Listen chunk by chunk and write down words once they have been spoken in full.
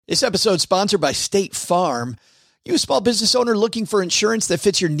This episode is sponsored by State Farm. You a small business owner looking for insurance that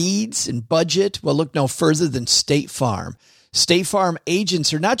fits your needs and budget? Well, look no further than State Farm. State Farm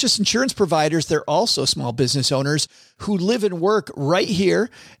agents are not just insurance providers, they're also small business owners who live and work right here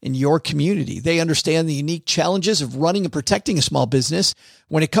in your community. They understand the unique challenges of running and protecting a small business.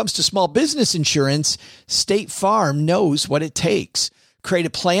 When it comes to small business insurance, State Farm knows what it takes. Create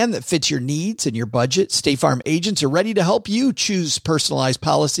a plan that fits your needs and your budget. State Farm agents are ready to help you choose personalized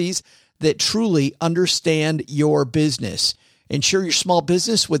policies that truly understand your business. Insure your small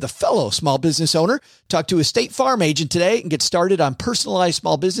business with a fellow small business owner. Talk to a State Farm agent today and get started on personalized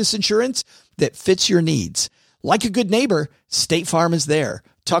small business insurance that fits your needs. Like a good neighbor, State Farm is there.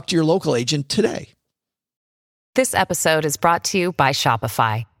 Talk to your local agent today. This episode is brought to you by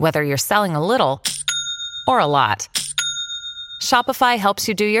Shopify. Whether you're selling a little or a lot, Shopify helps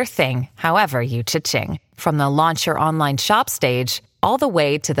you do your thing, however you cha-ching. From the launch your online shop stage, all the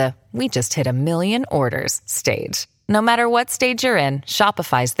way to the we just hit 1 million orders stage. No matter what stage you're in,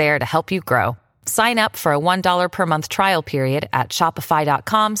 Shopify's there to help you grow. Sign up for a $1 per month trial period at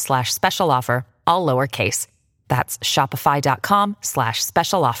shopify.com/special offer, all lowercase. That's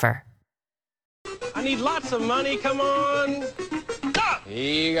shopify.com/special offer. I need lots of money, come on. Ah!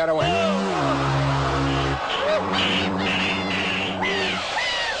 You gotta win.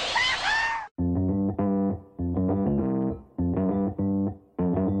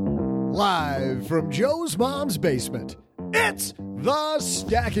 Live from Joe's mom's basement, it's the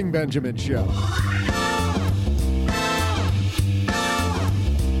Stacking Benjamin Show.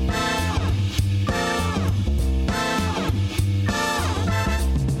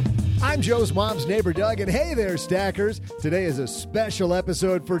 I'm Joe's mom's neighbor, Doug, and hey there, Stackers. Today is a special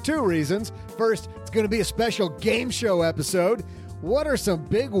episode for two reasons. First, it's going to be a special game show episode. What are some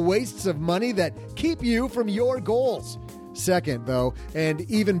big wastes of money that keep you from your goals? Second, though, and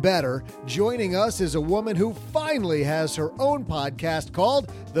even better, joining us is a woman who finally has her own podcast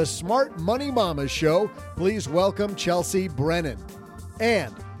called The Smart Money Mama Show. Please welcome Chelsea Brennan.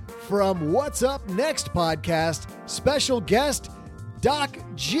 And from What's Up Next podcast, special guest, Doc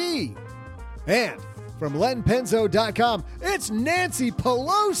G. And from lenpenzo.com, it's Nancy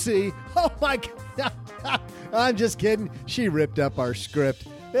Pelosi. Oh my God. I'm just kidding. She ripped up our script.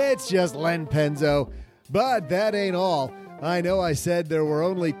 It's just Len Penzo. But that ain't all. I know I said there were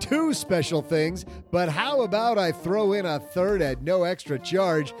only two special things, but how about I throw in a third at no extra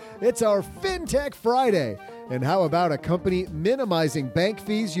charge? It's our FinTech Friday. And how about a company minimizing bank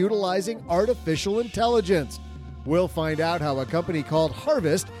fees utilizing artificial intelligence? We'll find out how a company called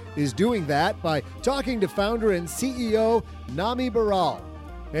Harvest is doing that by talking to founder and CEO Nami Baral.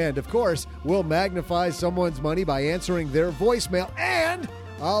 And of course, we'll magnify someone's money by answering their voicemail, and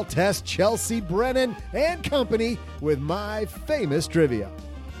I'll test Chelsea Brennan and company with my famous trivia.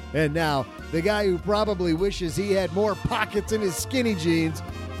 And now, the guy who probably wishes he had more pockets in his skinny jeans,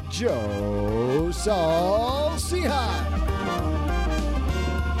 Joe Saul-Sehy.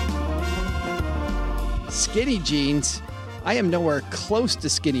 Skinny jeans. I am nowhere close to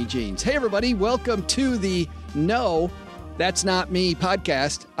skinny jeans. Hey, everybody. Welcome to the No, That's Not Me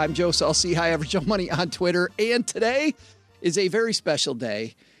podcast. I'm Joe Saul-Sehy, Average Joe Money on Twitter. And today is a very special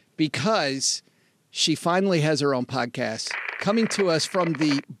day because she finally has her own podcast coming to us from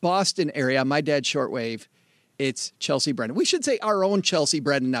the Boston area. My dad's shortwave. It's Chelsea Brennan. We should say our own Chelsea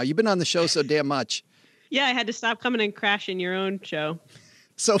Brennan now. You've been on the show so damn much. Yeah, I had to stop coming and crashing your own show.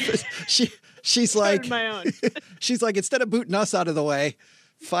 So she's like, my own. She's like, instead of booting us out of the way,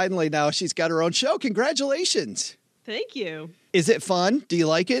 finally now she's got her own show. Congratulations. Thank you. Is it fun? Do you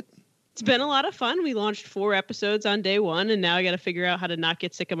like it? It's been a lot of fun. We launched 4 episodes on day 1, and now I got to figure out how to not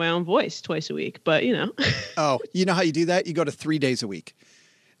get sick of my own voice twice a week. But, you know. Oh, you know how you do that? You go to 3 days a week.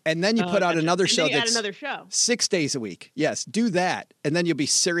 And then you put out another show that's another show. 6 days a week. Yes, do that. And then you'll be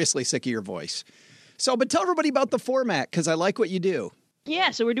seriously sick of your voice. So, but tell everybody about the format, because I like what you do.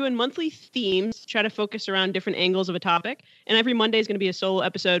 Yeah, so we're doing monthly themes, try to focus around different angles of a topic. And every Monday is going to be a solo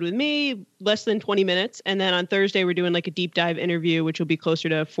episode with me, less than 20 minutes. And then on Thursday, we're doing like a deep dive interview, which will be closer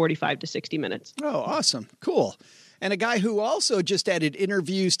to 45 to 60 minutes. Oh, awesome. Cool. And a guy who also just added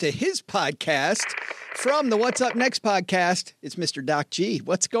interviews to his podcast from the What's Up Next podcast, it's Mr. Doc G.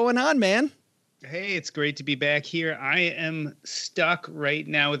 What's going on, man? Hey, it's great to be back here. I am stuck right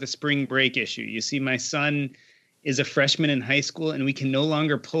now with a spring break issue. You see, my son is a freshman in high school, and we can no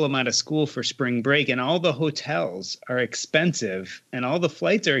longer pull him out of school for spring break. And all the hotels are expensive, and all the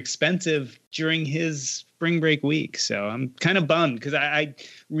flights are expensive during his spring break week. So I'm kind of bummed because I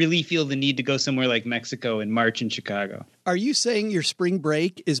really feel the need to go somewhere like Mexico in March in Chicago. Are you saying your spring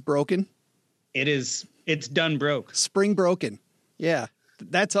break is broken? It is. It's done broke. Spring broken. Yeah.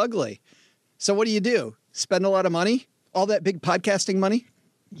 That's ugly. So what do? Spend a lot of money? All that big podcasting money?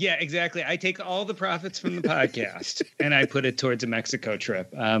 Yeah, exactly. I take all the profits from the podcast and I put it towards a Mexico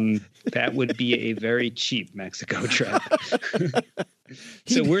trip. That would be a very cheap Mexico trip.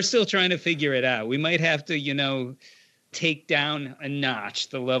 So we're still trying to figure it out. We might have to, take down a notch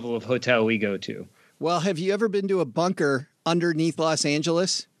the level of hotel we go to. Well, have you ever been to a bunker underneath Los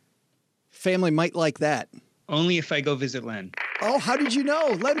Angeles? Family might like that. Only if I go visit Len. Oh, how did you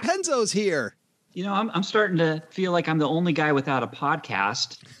know? Len Penzo's here. I'm starting to feel like I'm the only guy without a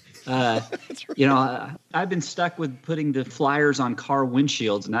podcast. I've been stuck with putting the flyers on car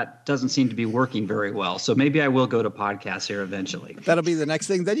windshields, and that doesn't seem to be working very well. So maybe I will go to podcasts here eventually. That'll be the next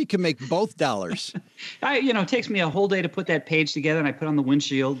thing. Then you can make both dollars. It takes me a whole day to put that page together, and I put on the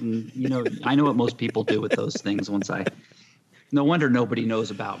windshield, and I know what most people do with those things. No wonder nobody knows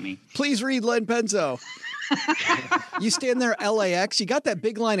about me. Please read Len Penzo. You stand there at LAX. You got that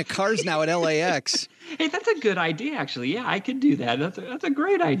big line of cars now at LAX. Hey, that's a good idea, actually. Yeah, I could do that. That's a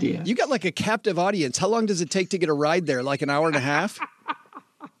great idea. You got like a captive audience. How long does it take to get a ride there? Like an hour and a half?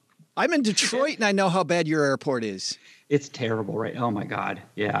 I'm in Detroit, and I know how bad your airport is. It's terrible, right? Oh, my God.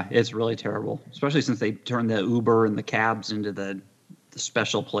 Yeah, it's really terrible, especially since they turned the Uber and the cabs into the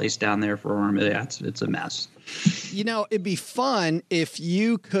special place down there for them. Yeah, it's a mess. It'd be fun if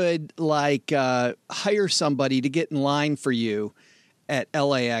you could hire somebody to get in line for you at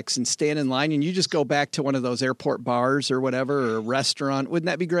LAX and stand in line, and you just go back to one of those airport bars or whatever, or a restaurant. Wouldn't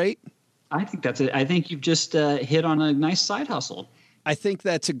that be great? I think that's it. I think you've just hit on a nice side hustle. I think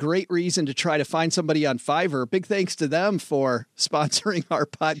that's a great reason to try to find somebody on Fiverr. Big thanks to them for sponsoring our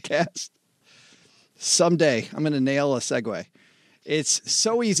podcast. Someday I'm going to nail a segue. It's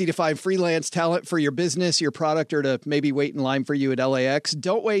so easy to find freelance talent for your business, your product, or to maybe wait in line for you at LAX.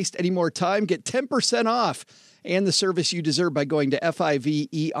 Don't waste any more time. Get 10% off and the service you deserve by going to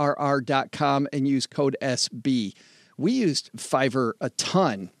fiverr.com and use code SB. We used Fiverr a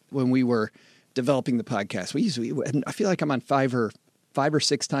ton when we were developing the podcast. I feel like I'm on Fiverr 5 or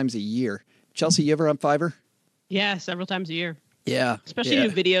 6 times a year. Chelsea, you ever on Fiverr? Yeah, several times a year. Yeah. Especially new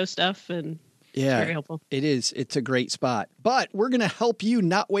video stuff and... Yeah, it's very helpful. It is. It's a great spot. But we're going to help you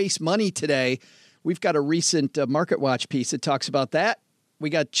not waste money today. We've got a recent Market Watch piece that talks about that. We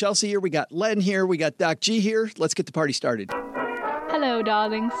got Chelsea here. We got Len here. We got Doc G here. Let's get the party started. Hello,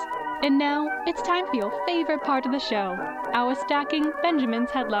 darlings. And now it's time for your favorite part of the show, our Stacking Benjamin's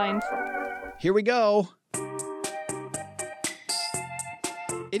headlines. Here we go.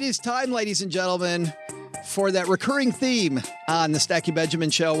 It is time, ladies and gentlemen, for that recurring theme on the Stacking Benjamin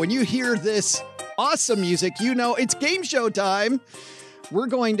Show. When you hear this awesome music, it's game show time. We're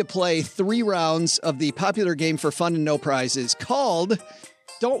going to play 3 rounds of the popular game for fun and no prizes called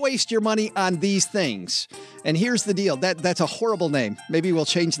Don't Waste Your Money on These Things. And here's the deal. That's a horrible name. Maybe we'll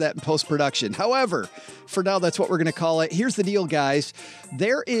change that in post-production. However, for now, that's what we're going to call it. Here's the deal, guys.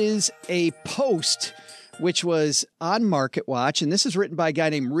 There is a post which was on Market Watch, and this is written by a guy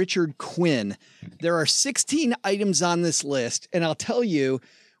named Richard Quinn. There are 16 items on this list, and I'll tell you,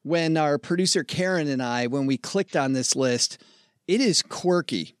 when our producer Karen and I, when we clicked on this list, it is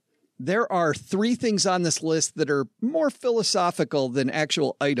quirky. There are 3 things on this list that are more philosophical than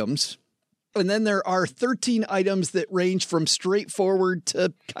actual items, and then there are 13 items that range from straightforward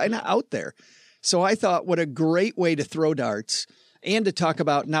to kind of out there. So I thought, what a great way to throw darts and to talk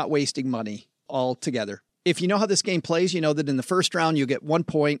about not wasting money all together. If you know how this game plays, you know that in the first round, you'll get 1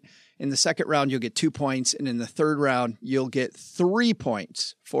 point. In the second round, you'll get 2 points. And in the third round, you'll get 3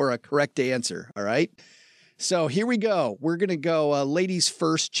 points for a correct answer. All right. So here we go. We're going to go ladies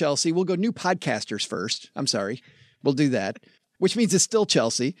first, Chelsea. We'll go new podcasters first. I'm sorry. We'll do that, which means it's still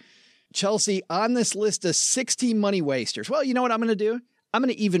Chelsea. Chelsea, on this list of 16 money wasters. Well, you know what I'm going to do? I'm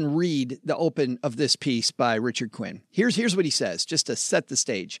going to even read the open of this piece by Richard Quinn. Here's what he says, just to set the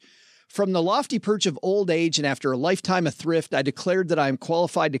stage. From the lofty perch of old age and after a lifetime of thrift, I declared that I am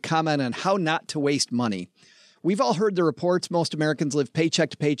qualified to comment on how not to waste money. We've all heard the reports. Most Americans live paycheck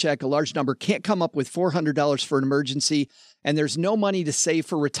to paycheck. A large number can't come up with $400 for an emergency, and there's no money to save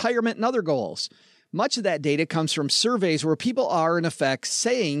for retirement and other goals. Much of that data comes from surveys where people are, in effect,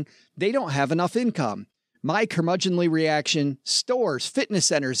 saying they don't have enough income. My curmudgeonly reaction, stores, fitness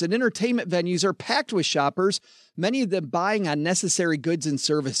centers, and entertainment venues are packed with shoppers, many of them buying unnecessary goods and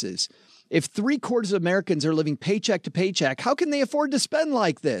services. If 3/4 of Americans are living paycheck to paycheck, how can they afford to spend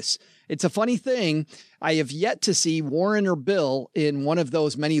like this? It's a funny thing. I have yet to see Warren or Bill in one of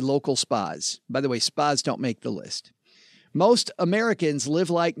those many local spas. By the way, spas don't make the list. Most Americans live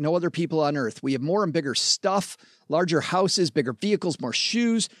like no other people on earth. We have more and bigger stuff, larger houses, bigger vehicles, more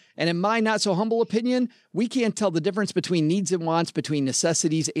shoes. And in my not so humble opinion, we can't tell the difference between needs and wants, between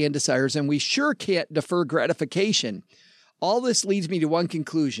necessities and desires, and we sure can't defer gratification. All this leads me to one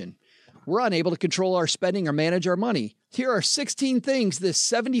conclusion. We're unable to control our spending or manage our money. Here are 16 things this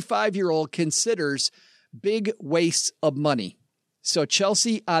 75-year-old considers big wastes of money. So,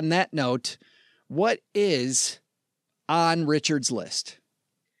 Chelsea, on that note, what is on Richard's list?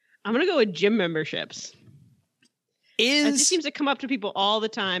 I'm going to go with gym memberships. It just seems to come up to people all the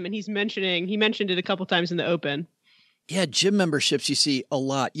time, and he mentioned it a couple times in the open. Yeah, gym memberships you see a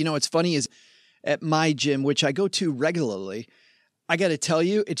lot. You know, what's funny is at my gym, which I go to regularly, I got to tell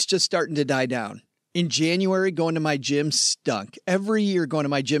you, it's just starting to die down. In January, going to my gym stunk. Every year going to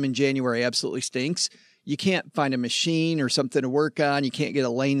my gym in January absolutely stinks. You can't find a machine or something to work on. You can't get a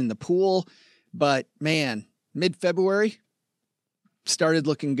lane in the pool. But man, mid-February started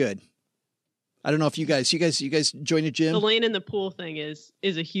looking good. I don't know if you guys join a gym. The lane in the pool thing is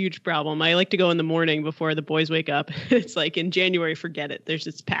a huge problem. I like to go in the morning before the boys wake up. It's like in January, forget it.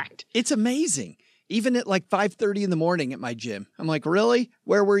 It's packed. It's amazing. Even at like 5:30 in the morning at my gym. I'm like, really?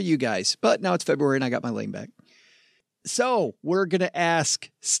 Where were you guys? But now it's February and I got my lane back. So we're going to ask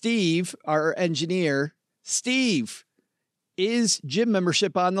Steve, our engineer. Steve, is gym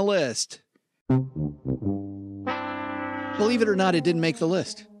membership on the list? Believe it or not, it didn't make the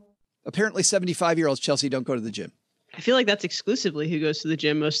list. Apparently 75-year-olds, Chelsea, don't go to the gym. I feel like that's exclusively who goes to the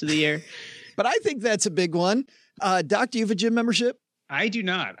gym most of the year. But I think that's a big one. Doc, do you have a gym membership? I do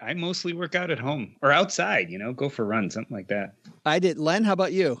not. I mostly work out at home or outside, go for a run, something like that. I did. Len, how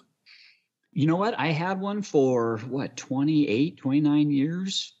about you? You know what? I had one for 28, 29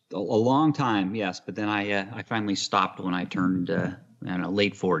 years, a long time. Yes. But then I finally stopped when I turned,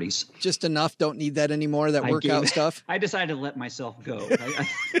 late 40s. Just enough. Don't need that anymore. That workout stuff. I decided to let myself go.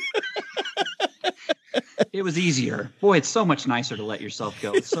 It was easier. Boy, it's so much nicer to let yourself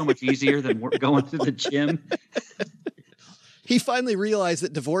go. It's so much easier than going to the gym. He finally realized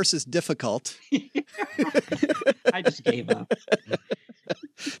that divorce is difficult. I just gave up.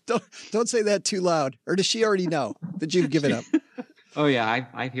 Don't say that too loud. Or does she already know that you've given up? Oh, yeah.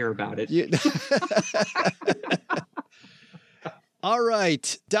 I hear about it. All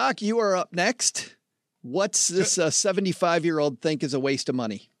right. Doc, you are up next. What's this 75-year-old think is a waste of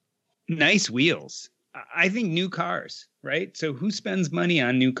money? Nice wheels. I think new cars, right? So who spends money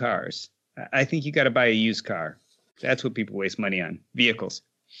on new cars? I think you got to buy a used car. That's what people waste money on. Vehicles.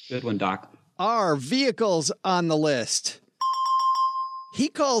 Good one, Doc. Are vehicles on the list? He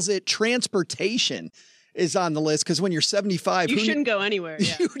calls it transportation is on the list because when you're 75, you shouldn't go anywhere.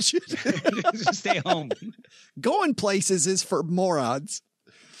 Yeah. You should just stay home. Going places is for morons.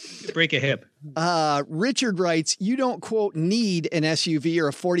 Break a hip. Richard writes, you don't, quote, need an SUV or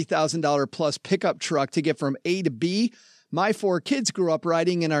a $40,000 plus pickup truck to get from A to B. My 4 kids grew up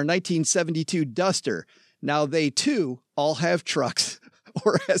riding in our 1972 Duster. Now they, too, all have trucks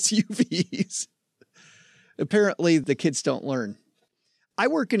or SUVs. Apparently, the kids don't learn. I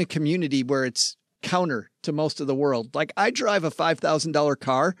work in a community where it's counter to most of the world. Like, I drive a $5,000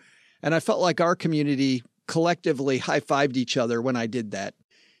 car, and I felt like our community collectively high-fived each other when I did that.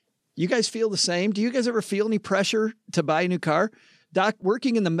 You guys feel the same? Do you guys ever feel any pressure to buy a new car? Doc,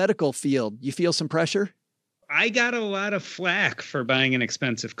 working in the medical field, you feel some pressure? I got a lot of flack for buying an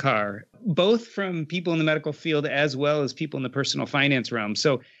expensive car, both from people in the medical field as well as people in the personal finance realm.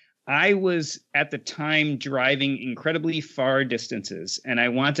 So I was at the time driving incredibly far distances and I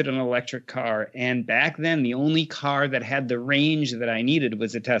wanted an electric car. And back then, the only car that had the range that I needed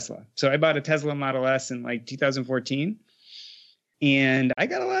was a Tesla. So I bought a Tesla Model S in like 2014. And I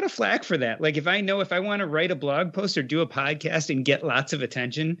got a lot of flack for that. Like if I want to write a blog post or do a podcast and get lots of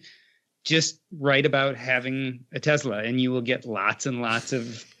attention, just write about having a Tesla and you will get lots and lots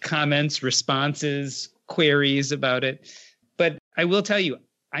of comments, responses, queries about it. But I will tell you,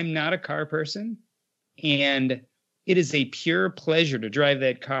 I'm not a car person, and it is a pure pleasure to drive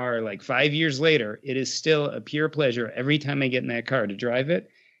that car. Like 5 years later, it is still a pure pleasure every time I get in that car to drive it.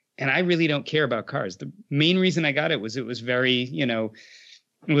 And I really don't care about cars. The main reason I got it was very, it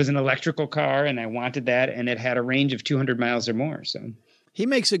was an electrical car and I wanted that, and it had a range of 200 miles or more. So he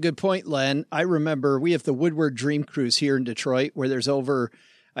makes a good point, Len. I remember we have the Woodward Dream Cruise here in Detroit where there's over,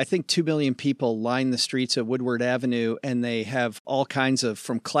 I think, 2 million people line the streets of Woodward Avenue, and they have all kinds of,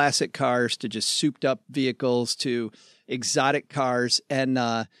 from classic cars to just souped up vehicles to exotic cars. And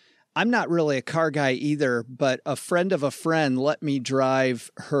I'm not really a car guy either, but a friend of a friend let me drive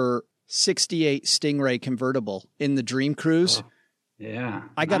her 68 Stingray convertible in the Dream Cruise. Oh, yeah.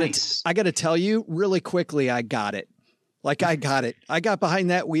 I got to tell you really quickly, I got it. Like I got it. I got behind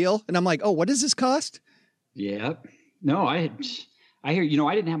that wheel and I'm like, oh, what does this cost? Yep. No, I hear,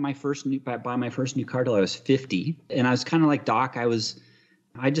 I didn't have buy my first new car till I was 50. And I was kind of like Doc.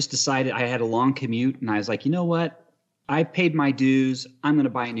 I just decided I had a long commute and I was like, you know what? I paid my dues. I'm going to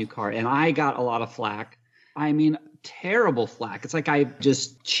buy a new car. And I got a lot of flack. I mean, terrible flack. It's like I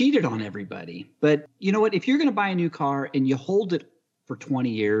just cheated on everybody. But you know what? If you're going to buy a new car and you hold it for 20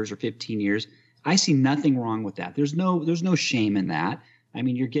 years or 15 years, I see nothing wrong with that. There's no shame in that. I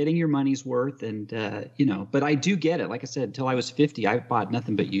mean, you're getting your money's worth and, but I do get it. Like I said, until I was 50, I bought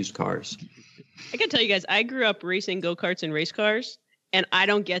nothing but used cars. I can tell you guys, I grew up racing go-karts and race cars, and I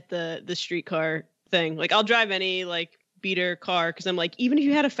don't get the street car thing. Like, I'll drive any, like, beater car because I'm like, even if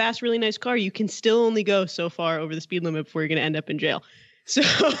you had a fast, really nice car, you can still only go so far over the speed limit before you're going to end up in jail. So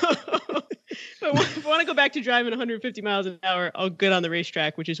if I want to go back to driving 150 miles an hour, I'll get on the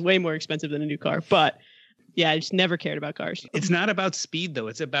racetrack, which is way more expensive than a new car. But yeah, I just never cared about cars. It's not about speed, though.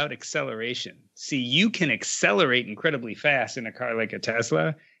 It's about acceleration. See, you can accelerate incredibly fast in a car like a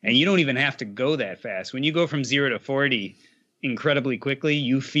Tesla, and you don't even have to go that fast. When you go from 0 to 40 incredibly quickly,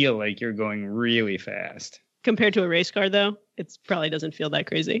 you feel like you're going really fast. Compared to a race car, though, it probably doesn't feel that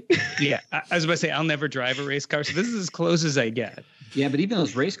crazy. Yeah, I was about to say, I'll never drive a race car, so this is as close as I get. Yeah, but even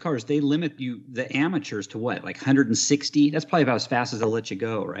those race cars, they limit the amateurs to what, like 160? That's probably about as fast as they'll let you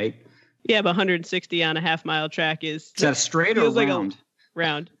go, right? Yeah, but 160 on a half-mile track is that straight or round?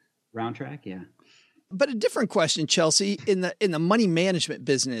 Round. Round track, yeah. But a different question, Chelsea, in the money management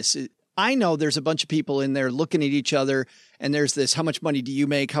business, I know there's a bunch of people in there looking at each other and there's this, how much money do you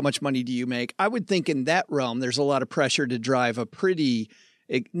make? How much money do you make? I would think in that realm, there's a lot of pressure to drive a pretty,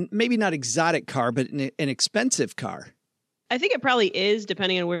 maybe not exotic car, but an expensive car. I think it probably is,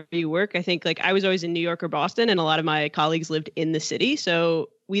 depending on where you work. I think, like, I was always in New York or Boston, and a lot of my colleagues lived in the city. So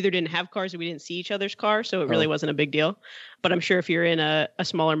we either didn't have cars or we didn't see each other's cars. So it really wasn't a big deal. But I'm sure if you're in a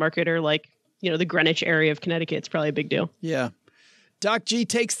smaller market or like, the Greenwich area of Connecticut, it's probably a big deal. Yeah. Doc G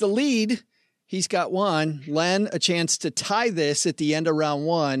takes the lead. He's got one. Len, a chance to tie this at the end of round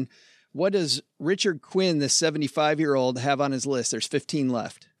one. What does Richard Quinn, the 75-year-old, have on his list? There's 15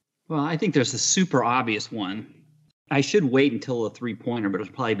 left. Well, I think there's a super obvious one. I should wait until a three-pointer, but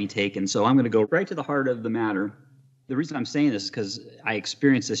it'll probably be taken. So I'm going to go right to the heart of the matter. The reason I'm saying this is because I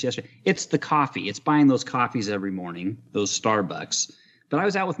experienced this yesterday. It's the coffee. It's buying those coffees every morning, those Starbucks. But I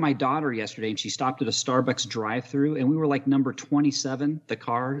was out with my daughter yesterday, and she stopped at a Starbucks drive-thru, and we were like number 27, the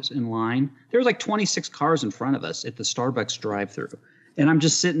cars in line. There was like 26 cars in front of us at the Starbucks drive-thru. And I'm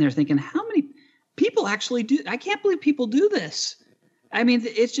just sitting there thinking, how many people actually do? I can't believe people do this. I mean,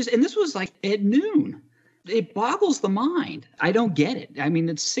 it's just, and this was like at noon. It boggles the mind. I don't get it. I mean,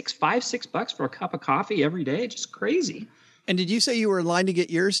 it's $5-6 for a cup of coffee every day. It's just crazy. And did you say you were in line to get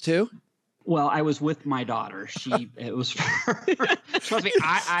yours too? Well, I was with my daughter. It was for her. Trust me,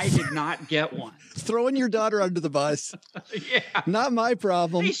 I did not get one. Throwing your daughter under the bus. Yeah. Not my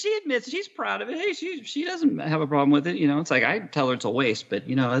problem. Hey, she admits she's proud of it. Hey, she doesn't have a problem with it. It's like I tell her it's a waste, but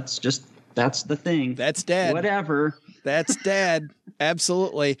it's just, that's the thing. That's Dad. Whatever. That's Dad.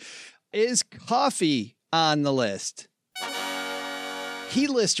 Absolutely. Is coffee on the list? He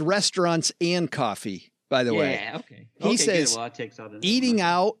lists restaurants and coffee, by the way. Yeah, okay. He says eating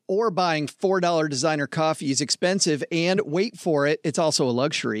out or buying $4 designer coffee is expensive, and wait for it, it's also a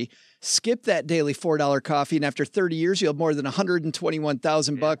luxury. Skip that daily $4 coffee, and after 30 years, you'll have more than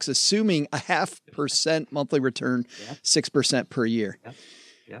 $121,000, assuming a 0.5% monthly return, 6% per year.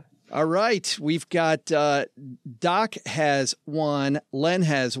 Yeah. All right, we've got Doc has one, Len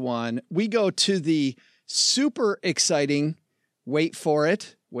has one. We go to the super exciting, wait for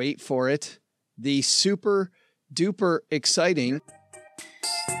it, the super duper exciting.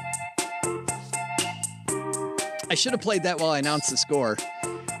 I should have played that while I announced the score,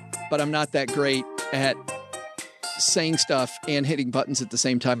 but I'm not that great at saying stuff and hitting buttons at the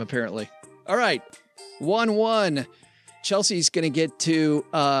same time, apparently. All right, 1-1. Chelsea's going to get to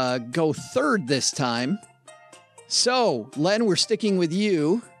go third this time. So, Len, we're sticking with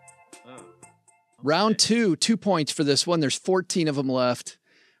you. Round 2, 2 points for this one. There's 14 of them left.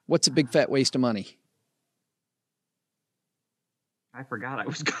 What's a big fat waste of money? I forgot I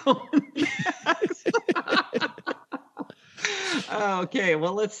was going. Okay,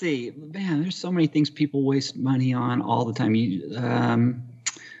 well, let's see. Man, there's so many things people waste money on all the time.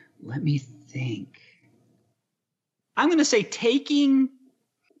 Let me think. I'm going to say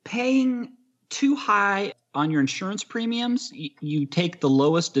paying too high on your insurance premiums. You take the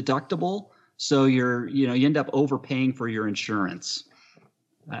lowest deductible. So you end up overpaying for your insurance.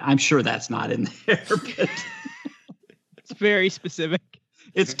 I'm sure that's not in there, but it's very specific.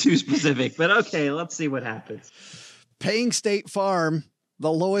 It's too specific, but okay, let's see what happens. Paying State Farm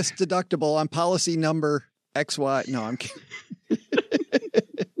the lowest deductible on policy number XY. No, I'm kidding.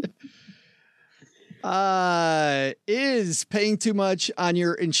 Is paying too much on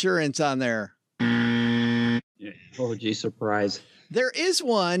your insurance on there? Oh, gee, surprise. There is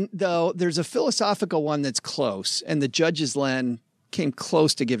one, though. There's a philosophical one that's close, and the judges, Len, came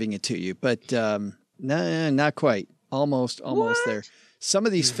close to giving it to you, but no, not quite. Almost there. Some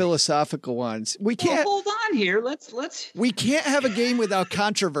of these philosophical ones, we can't hold on here. Let's. We can't have a game without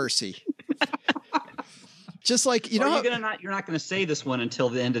controversy. Just like you're not going to say this one until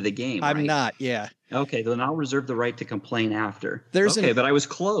the end of the game. I'm right? not. Yeah. Okay, then I'll reserve the right to complain after. But I was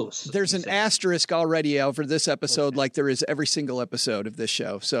close. There's an asterisk already over this episode, like there is every single episode of this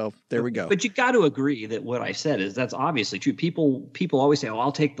show. So there we go. But you got to agree that what I said is that's obviously true. People always say, "Oh,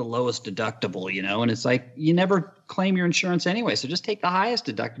 I'll take the lowest deductible," and it's like you never claim your insurance anyway. So just take the highest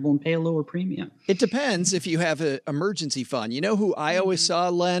deductible and pay a lower premium. It depends if you have an emergency fund. You know who I always saw,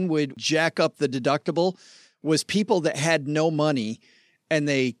 Len, would jack up the deductible was people that had no money and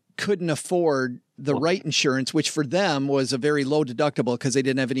they couldn't afford the right insurance, which for them was a very low deductible because they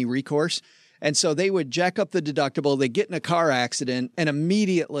didn't have any recourse. And so they would jack up the deductible, they get in a car accident, and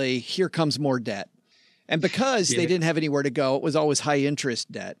immediately here comes more debt. And because they didn't have anywhere to go, it was always high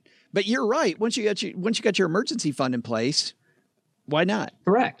interest debt. But you're right. Once you got your emergency fund in place, why not?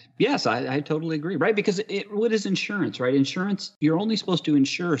 Correct. Yes, I totally agree. Right. Because what is insurance, right? Insurance, you're only supposed to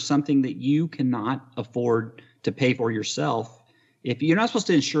insure something that you cannot afford to pay for yourself. If you're not supposed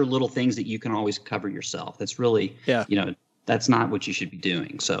to insure little things that you can always cover yourself, that's really, that's not what you should be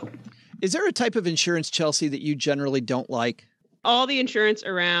doing. So is there a type of insurance, Chelsea, that you generally don't like? All the insurance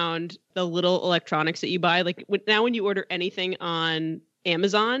around the little electronics that you buy, like now when you order anything on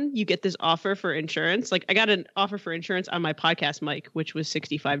Amazon, you get this offer for insurance. Like I got an offer for insurance on my podcast mic, which was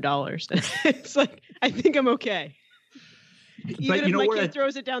 $65. It's like, I think I'm okay. Even if my kid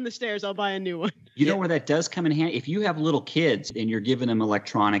throws it down the stairs, I'll buy a new one. You know where that does come in handy? If you have little kids and you're giving them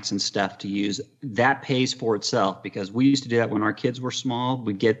electronics and stuff to use, that pays for itself because we used to do that when our kids were small.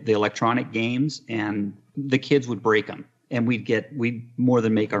 We'd get the electronic games and the kids would break them. And we'd more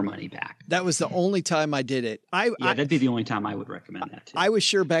than make our money back. That was the only time I did it. That'd be the only time I would recommend that too. I was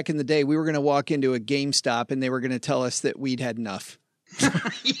sure back in the day we were going to walk into a GameStop and they were going to tell us that we'd had enough.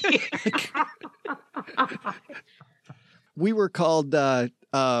 We were called,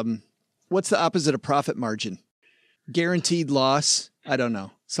 what's the opposite of profit margin? Guaranteed loss? I don't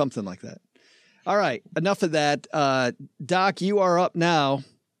know. Something like that. All right. Enough of that. Doc, you are up now.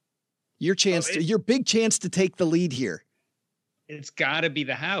 Your big chance to take the lead here. It's got to be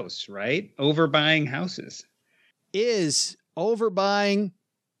the house, right? Overbuying houses. Is overbuying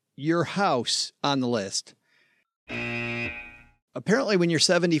your house on the list? Apparently, when you're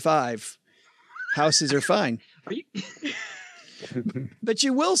 75, houses are fine. Are you? But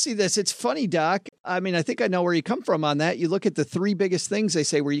you will see this. It's funny, Doc. I mean, I think I know where you come from on that. You look at the three biggest things they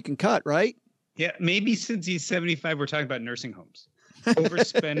say where you can cut, right? Yeah, maybe since he's 75, we're talking about nursing homes.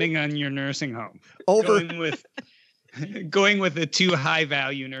 Overspending on your nursing home. Going with a too high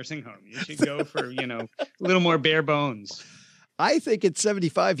value nursing home. You should go for, a little more bare bones. I think at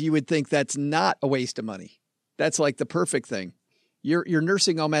 75, you would think that's not a waste of money. That's like the perfect thing. Your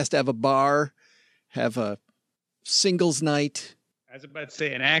nursing home has to have a bar, have a singles night. I was about to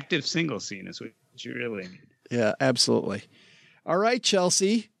say an active single scene is what you really need. Yeah, absolutely. All right,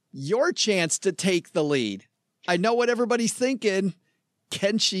 Chelsea, your chance to take the lead. I know what everybody's thinking.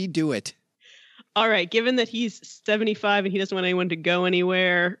 Can she do it? All right. Given that he's 75 and he doesn't want anyone to go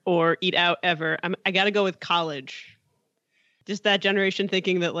anywhere or eat out ever, I got to go with college. Just that generation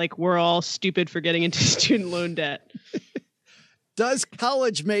thinking that like we're all stupid for getting into student loan debt. Does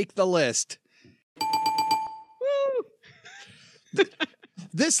college make the list? Woo!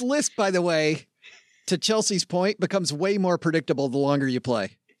 This list, by the way, to Chelsea's point, becomes way more predictable the longer you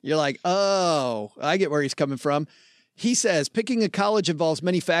play. You're like, oh, I get where he's coming from. He says, picking a college involves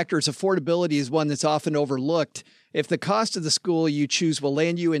many factors. Affordability is one that's often overlooked. If the cost of the school you choose will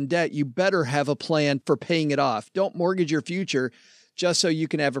land you in debt, you better have a plan for paying it off. Don't mortgage your future just so you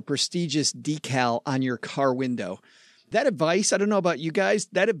can have a prestigious decal on your car window. That advice, I don't know about you guys,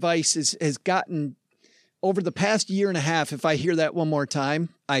 that advice has gotten over the past year and a half. If I hear that one more time,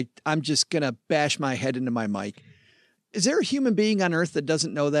 I'm just going to bash my head into my mic. Is there a human being on earth that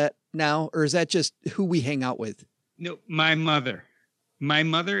doesn't know that now? Or is that just who we hang out with? No, my mother. My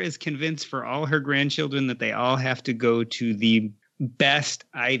mother is convinced for all her grandchildren that they all have to go to the best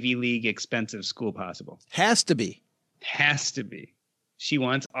Ivy League expensive school possible. Has to be. Has to be. She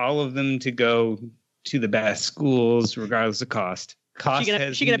wants all of them to go to the best schools, regardless of cost.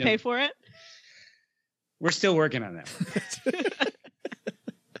 She gonna pay for it? We're still working on that.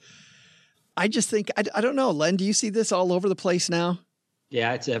 I just think, I don't know, Len, do you see this all over the place now?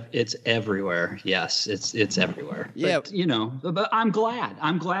 Yeah, it's everywhere. Yes, it's everywhere. Yeah. But, but I'm glad.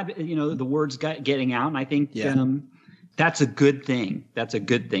 The word's getting out, and I think that's a good thing. That's a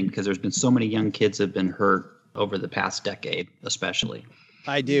good thing because there's been so many young kids have been hurt over the past decade, especially.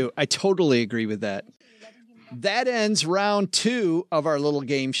 I do. I totally agree with that. That ends round 2 of our little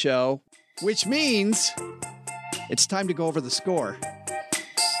game show, which means it's time to go over the score.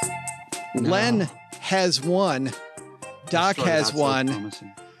 No. Len has won. Doc has won.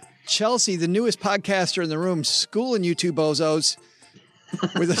 Chelsea, the newest podcaster in the room, schooling you two bozos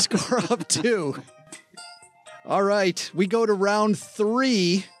with a score of 2. All right, we go to round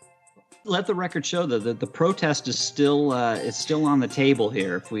 3. Let the record show that the protest is still on the table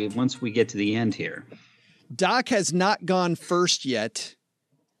here. Once we get to the end here, Doc has not gone first yet,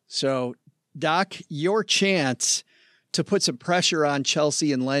 so Doc, your chance to put some pressure on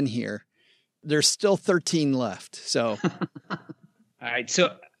Chelsea and Len here. There's still 13 left. So, all right.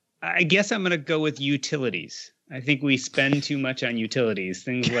 So I guess I'm going to go with utilities. I think we spend too much on utilities,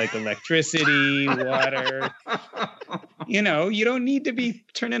 things like electricity, water. You don't need to be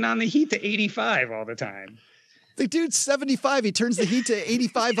turning on the heat to 85 all the time. The dude's 75. He turns the heat to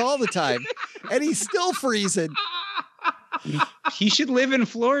 85 all the time, and he's still freezing. He should live in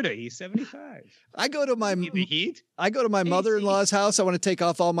Florida. He's 75. I go to my the heat. I go to my mother-in-law's house. I want to take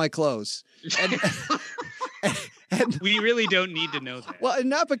off all my clothes. And we really don't need to know that. Well, and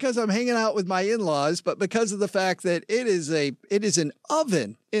not because I'm hanging out with my in-laws, but because of the fact that it is an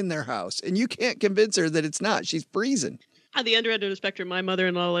oven in their house, and you can't convince her that it's not. She's freezing. On the other end of the spectrum, my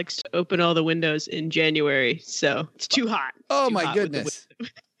mother-in-law likes to open all the windows in January, so it's too hot. Oh my goodness!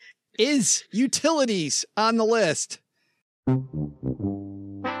 Is utilities on the list?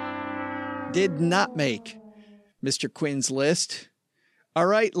 Did not make Mr. Quinn's list. All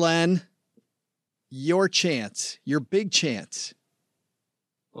right, Len, your chance, your big chance.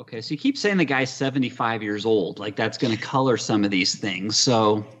 Okay, so you keep saying the guy's 75 years old. Like that's going to color some of these things.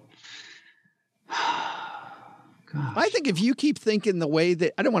 So, gosh. I think if you keep thinking the way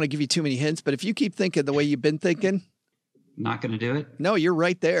that, I don't want to give you too many hints, but if you keep thinking the way you've been thinking. Not going to do it? No, you're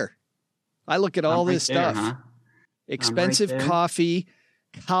right there. I look at all this stuff. Huh? Expensive coffee,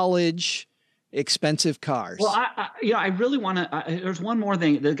 college, expensive cars. Well, I really want to. There's one more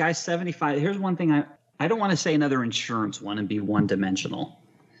thing. The guy's 75. Here's one thing. I don't want to say another insurance one and be one-dimensional.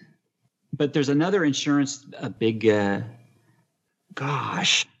 But there's another insurance, a big.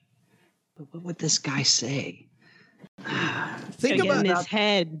 Gosh, what would this guy say? Think about his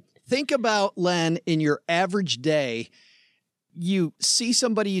head. Think about, Len, in your average day. You see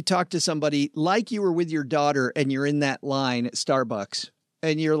somebody, you talk to somebody like you were with your daughter and you're in that line at Starbucks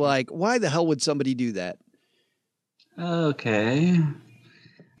and you're like, why the hell would somebody do that? Okay.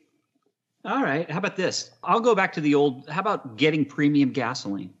 All right. How about this? I'll go back to the old, how about getting premium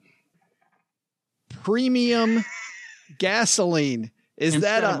gasoline? Premium gasoline. Is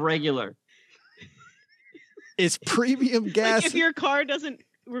instead that of regular? Is premium gas? Like if your car doesn't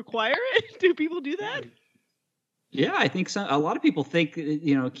require it, do people do that? Yeah, I think so. A lot of people think,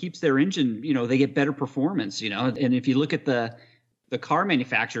 it keeps their engine, they get better performance, and if you look at the car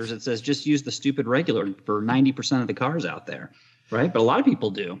manufacturers, it says just use the stupid regular for 90% of the cars out there, right? But a lot of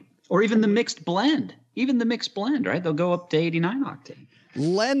people do. Or even the mixed blend, right? They'll go up to 89 octane.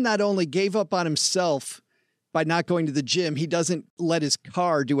 Len not only gave up on himself by not going to the gym, he doesn't let his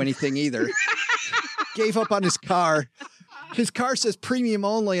car do anything either. Gave up on his car. His car says premium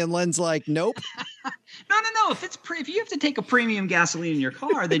only, and Len's like, nope. No. If you have to take a premium gasoline in your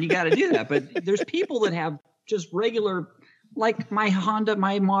car, then you got to do that. But there's people that have just regular, like my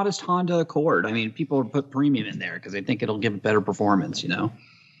modest Honda Accord. I mean, people put premium in there because they think it'll give better performance,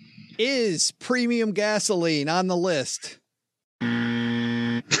 Is premium gasoline on the list?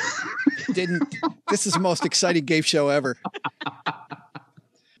 This is the most exciting game show ever.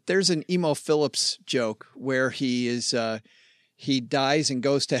 There's an Emo Phillips joke where he dies and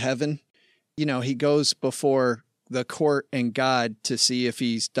goes to heaven. He goes before the court and God to see if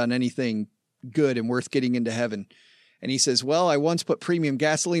he's done anything good and worth getting into heaven. And he says, well, I once put premium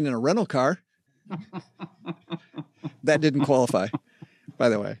gasoline in a rental car. That didn't qualify, by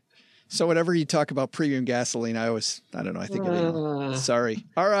the way. So whenever you talk about premium gasoline, I think of it. Sorry.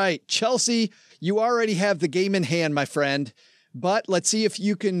 All right, Chelsea, you already have the game in hand, my friend. But let's see if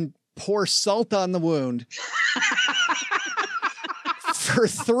you can pour salt on the wound. For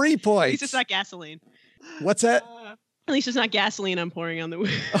 3 points. At least it's not gasoline. What's that? At least it's not gasoline I'm pouring on the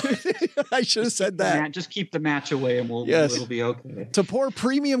wound. I should have said that. Just keep the match away and it'll be okay. To pour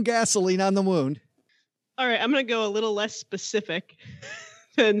premium gasoline on the wound. All right, I'm going to go a little less specific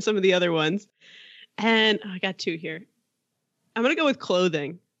than some of the other ones. And I got two here. I'm going to go with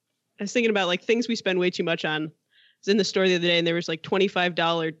clothing. I was thinking about like things we spend way too much on. I was in the store the other day and there was like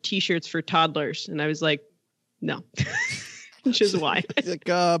 $25 t-shirts for toddlers. And I was like, no, which is why. Like,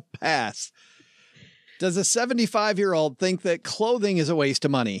 pass. Does a 75-year-old think that clothing is a waste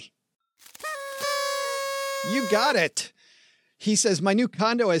of money? You got it. He says, my new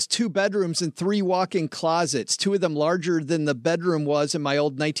condo has 2 bedrooms and 3 walk-in closets, 2 of them larger than the bedroom was in my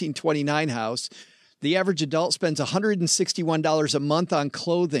old 1929 house. The average adult spends $161 a month on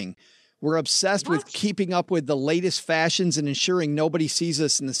clothing. We're obsessed with keeping up with the latest fashions and ensuring nobody sees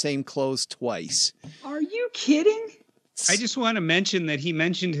us in the same clothes twice. Are you kidding? I just want to mention that he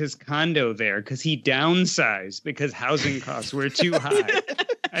mentioned his condo there because he downsized because housing costs were too high.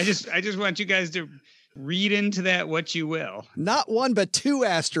 I just want you guys to read into that what you will. Not 1, but 2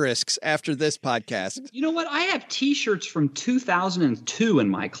 asterisks after this podcast. You know what? I have T-shirts from 2002 in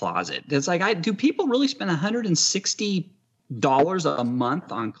my closet. It's like, do people really spend $160 a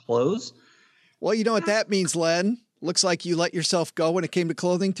month on clothes? Well, you know what that means, Len? Looks like you let yourself go when it came to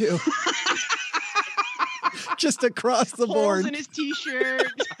clothing, too. Just across the board. Holes in his T-shirt.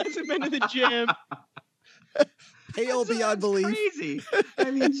 Hasn't been to the gym. Pale beyond belief. Crazy.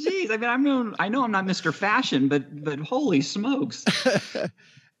 I mean, geez. I know I'm not Mr. Fashion, but holy smokes.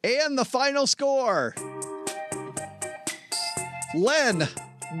 And the final score. Len,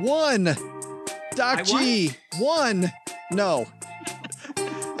 1. Doc G, 1. No.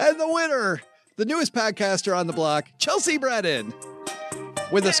 And the winner, the newest podcaster on the block, Chelsea Brennan,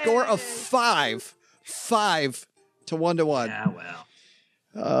 with a score of 5 to 1-1. Yeah, well.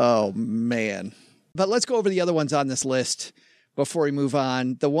 Oh, man. But let's go over the other ones on this list before we move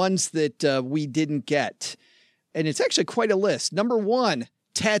on. The ones that we didn't get. And it's actually quite a list. Number 1,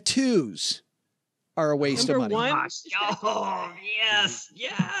 tattoos are a waste of money. Number 1? Oh, yes.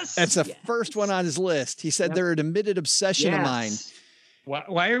 That's the first one on his list. He said they're an admitted obsession of mine.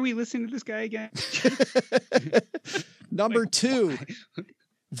 Why are we listening to this guy again? Number 2,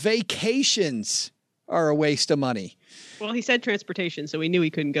 vacations are a waste of money. Well, he said transportation, so we knew he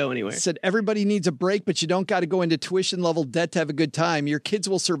couldn't go anywhere. He said everybody needs a break, but you don't got to go into tuition level debt to have a good time. Your kids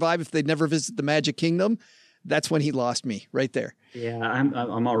will survive if they never visit the Magic Kingdom. That's when he lost me right there. Yeah,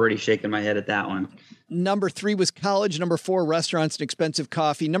 I'm already shaking my head at that one. Number 3 was college. Number 4, restaurants and expensive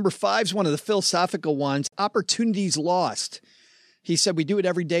coffee. Number 5 is one of the philosophical ones, opportunities lost. He said we do it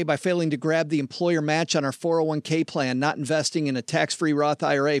every day by failing to grab the employer match on our 401k plan, not investing in a tax-free Roth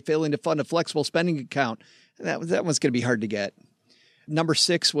IRA, failing to fund a flexible spending account. That one's going to be hard to get. Number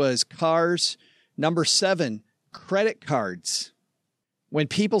 6 was cars. Number 7, credit cards. When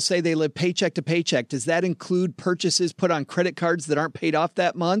people say they live paycheck to paycheck, does that include purchases put on credit cards that aren't paid off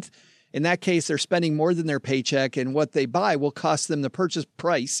that month? In that case, they're spending more than their paycheck, and what they buy will cost them the purchase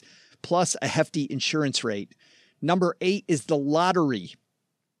price plus a hefty insurance rate. Number 8 is the lottery.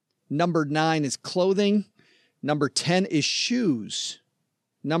 Number 9 is clothing. Number 10 is shoes.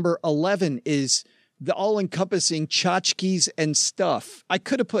 Number 11 is the all-encompassing tchotchkes and stuff. I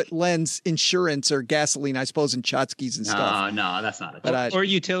could have put Len's insurance or gasoline, I suppose, in tchotchkes and stuff. No, that's not it. Or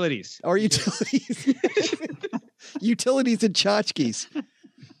utilities. Or utilities. Utilities and tchotchkes.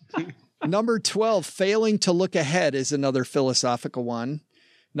 Number 12, failing to look ahead is another philosophical one.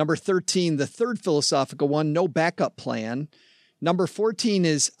 Number 13, the third philosophical one, no backup plan. Number 14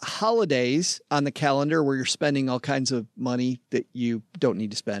 is holidays on the calendar where you're spending all kinds of money that you don't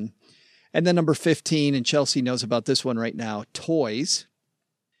need to spend. And then number 15, and Chelsea knows about this one right now, toys.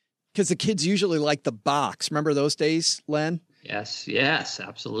 Because the kids usually like the box. Remember those days, Len? Yes,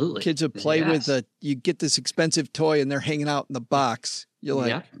 absolutely. Kids would play with you get this expensive toy and they're hanging out in the box. You're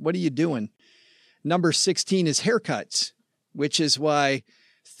like, What are you doing? Number 16 is haircuts, which is why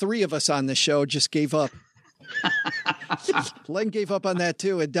 3 of us on the show just gave up. Len gave up on that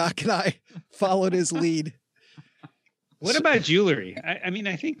too, and Doc and I followed his lead. What about jewelry? I mean,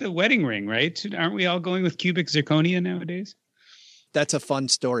 I think the wedding ring, right? Aren't we all going with cubic zirconia nowadays? That's a fun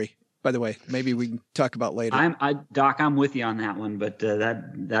story, by the way. Maybe we can talk about later. Doc, I'm with you on that one, but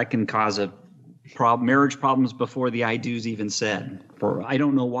that can cause a marriage problems before the I do's even said. I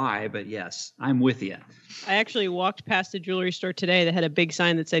don't know why, but yes, I'm with you. I actually walked past a jewelry store today that had a big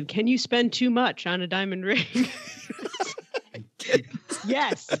sign that said, "Can you spend too much on a diamond ring?"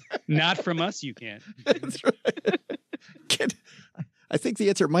 Yes. Not from us, you can't. That's right. I think the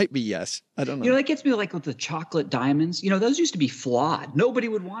answer might be yes. I don't know. You know, that gets me like with the chocolate diamonds. You know, those used to be flawed. Nobody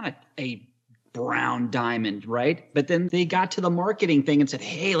would want a brown diamond, right? But then they got to the marketing thing and said,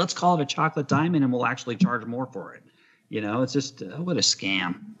 hey, let's call it a chocolate diamond and we'll actually charge more for it. You know, it's just, what a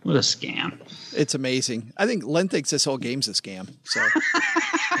scam. What a scam. It's amazing. I think Len thinks this whole game's a scam. So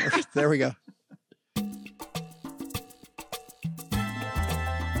there we go.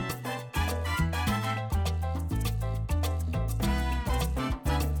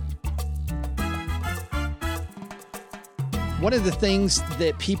 One of the things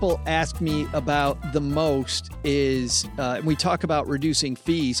that people ask me about the most is, we talk about reducing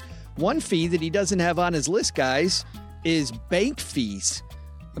fees. One fee that he doesn't have on his list, guys, is bank fees.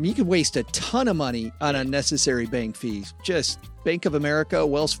 I mean, you can waste a ton of money on unnecessary bank fees. Just Bank of America,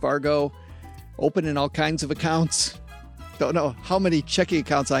 Wells Fargo, opening all kinds of accounts. Don't know how many checking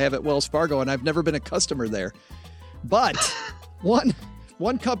accounts I have at Wells Fargo, and I've never been a customer there. But one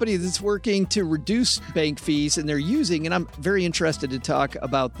company that's working to reduce bank fees, and they're using, and I'm very interested to talk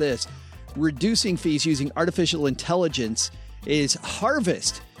about this, reducing fees using artificial intelligence, is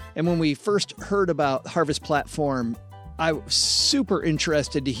Harvest. And when we first heard about Harvest platform, I was super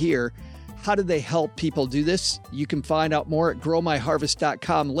interested to hear, how do they help people do this? You can find out more at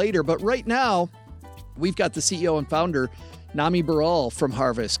growmyharvest.com later. But right now, we've got the CEO and founder, Nami Baral from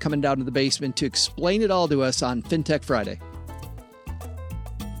Harvest, coming down to the basement to explain it all to us on FinTech Friday.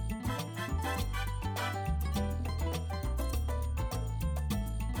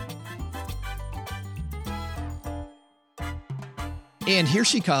 And here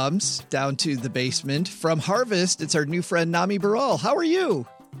she comes down to the basement from Harvest. It's our new friend, Nami Baral. How are you?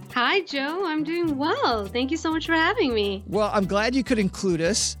 Hi, Joe. I'm doing well. Thank you so much for having me. Well, I'm glad you could include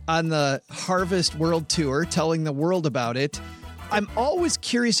us on the Harvest World Tour, telling the world about it. I'm always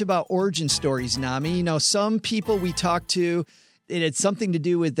curious about origin stories, Nami. You know, some people we talk to, it had something to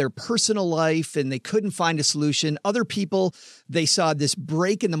do with their personal life and they couldn't find a solution. Other people, they saw this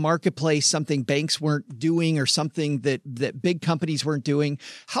break in the marketplace, something banks weren't doing or something that big companies weren't doing.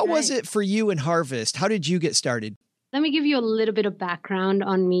 How was it for you in Harvest? How did you get started? Let me give you a little bit of background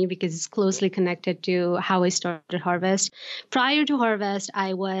on me because it's closely connected to how I started Harvest. Prior to Harvest,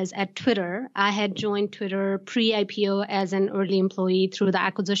 I was at Twitter. I had joined Twitter pre-IPO as an early employee through the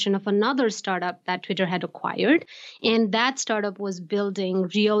acquisition of another startup that Twitter had acquired. And that startup was building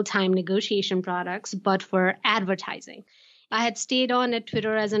real-time negotiation products, but for advertising. I had stayed on at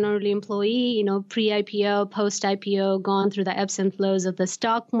Twitter as an early employee, you know, pre-IPO, post-IPO, gone through the ebbs and flows of the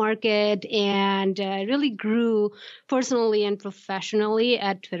stock market, and really grew personally and professionally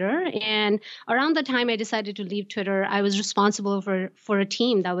at Twitter. And around the time I decided to leave Twitter, I was responsible for a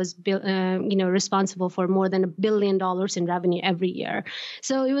team that was, responsible for more than $1 billion in revenue every year.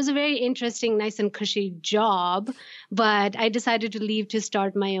 So it was a very interesting, nice and cushy job. But I decided to leave to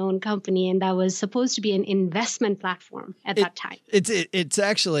start my own company, and that was supposed to be an investment platform at that time. It's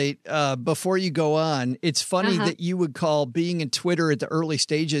actually, before you go on, it's funny that you would call being in Twitter at the early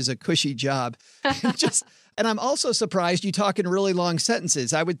stages a cushy job. And I'm also surprised you talk in really long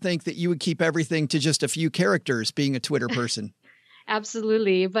sentences. I would think that you would keep everything to just a few characters being a Twitter person.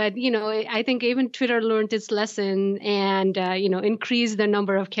 Absolutely. But, I think even Twitter learned its lesson and, increased the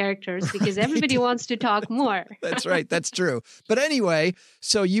number of characters because everybody wants to talk more. That's right. That's true. But anyway,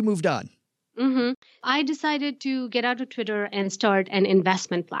 so you moved on. Mm-hmm. I decided to get out of Twitter and start an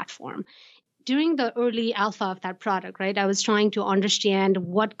investment platform. During the early alpha of that product, right, I was trying to understand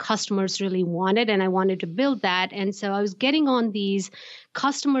what customers really wanted, and I wanted to build that. And so I was getting on these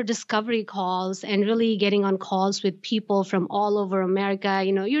customer discovery calls and really getting on calls with people from all over America.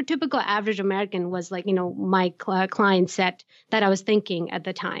 Your typical average American was like, my client set that I was thinking at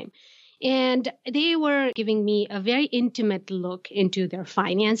the time. And they were giving me a very intimate look into their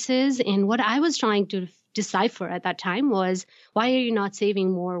finances. And what I was trying to decipher at that time was, why are you not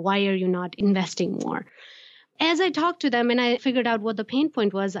saving more? Why are you not investing more? As I talked to them and I figured out what the pain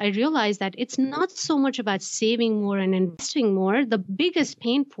point was, I realized that it's not so much about saving more and investing more. The biggest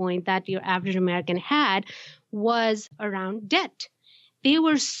pain point that your average American had was around debt. They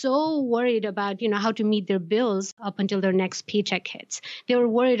were so worried about, how to meet their bills up until their next paycheck hits. They were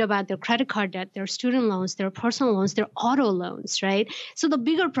worried about their credit card debt, their student loans, their personal loans, their auto loans, right? So the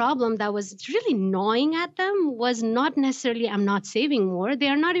bigger problem that was really gnawing at them was not necessarily, I'm not saving more. They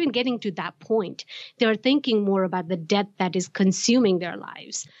are not even getting to that point. They are thinking more about the debt that is consuming their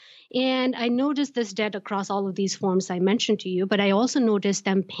lives. And I noticed this debt across all of these forms I mentioned to you, but I also noticed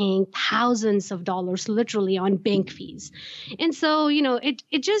them paying thousands of dollars literally on bank fees. And so, it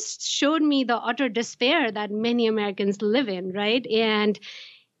just showed me the utter despair that many Americans live in, right? And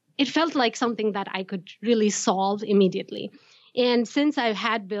it felt like something that I could really solve immediately. And since I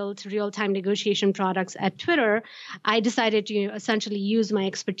had built real-time negotiation products at Twitter, I decided to essentially use my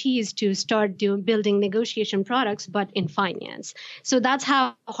expertise to start building negotiation products, but in finance. So that's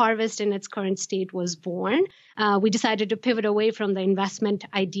how Harvest in its current state was born. We decided to pivot away from the investment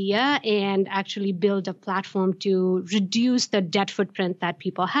idea and actually build a platform to reduce the debt footprint that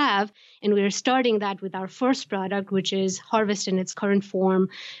people have. And we're starting that with our first product, which is Harvest in its current form,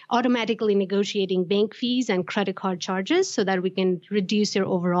 automatically negotiating bank fees and credit card charges so that we can reduce your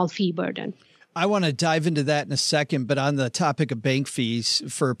overall fee burden. I want to dive into that in a second, but on the topic of bank fees,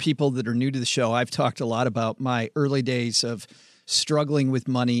 for people that are new to the show, I've talked a lot about my early days of struggling with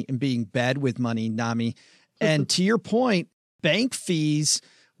money and being bad with money, Nami. And to your point, bank fees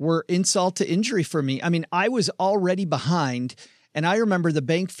were insult to injury for me. I mean, I was already behind, and I remember the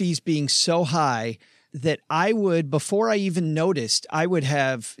bank fees being so high that I would, before I even noticed, I would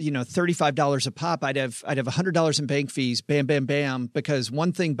have, $35 a pop. I'd have $100 in bank fees, bam, bam, bam, because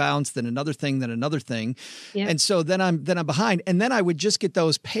one thing bounced, then another thing, then another thing. Yep. And so then I'm behind. And then I would just get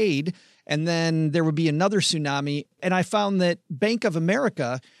those paid, and then there would be another tsunami. And I found that Bank of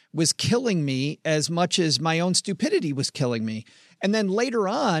America was killing me as much as my own stupidity was killing me. And then later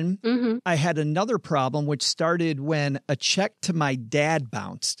on, I had another problem, which started when a check to my dad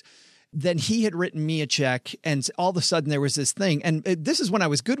bounced. Then he had written me a check, and all of a sudden there was this thing. And this is when I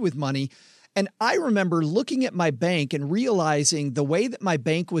was good with money. And I remember looking at my bank and realizing the way that my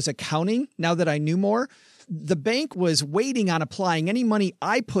bank was accounting, now that I knew more, the bank was waiting on applying any money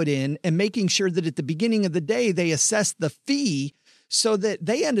I put in and making sure that at the beginning of the day, they assessed the fee, so that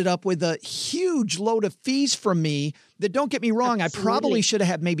they ended up with a huge load of fees from me that, don't get me wrong, Absolutely. I probably should have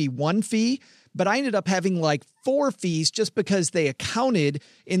had maybe one fee, but I ended up having like 4 fees just because they accounted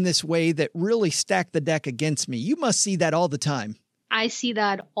in this way that really stacked the deck against me. You must see that all the time. I see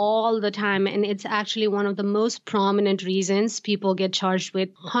that all the time, and it's actually one of the most prominent reasons people get charged with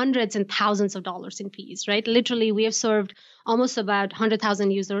hundreds and thousands of dollars in fees, right? Literally, we have served almost about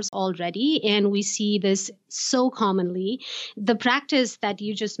 100,000 users already, and we see this so commonly. The practice that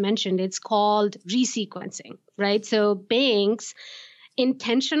you just mentioned, it's called resequencing, right? So banks,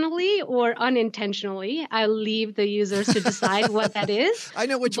 intentionally or unintentionally, I'll leave the users to decide what that is. I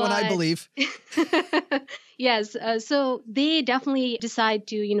know which one I believe. Yes. So they definitely decide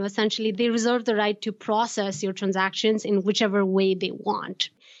to, essentially they reserve the right to process your transactions in whichever way they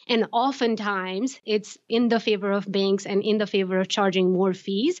want. And oftentimes it's in the favor of banks and in the favor of charging more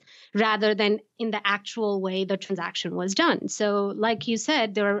fees rather than in the actual way the transaction was done. So like you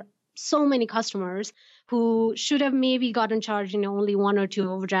said, there are so many customers who should have maybe gotten charged, only 1 or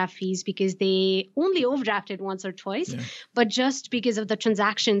 2 overdraft fees because they only overdrafted once or twice. Yeah. But just because of the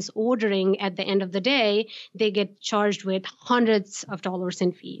transactions ordering at the end of the day, they get charged with hundreds of dollars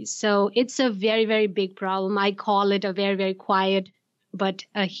in fees. So it's a very, very big problem. I call it a very, very quiet, but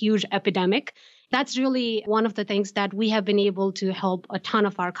a huge epidemic. That's really one of the things that we have been able to help a ton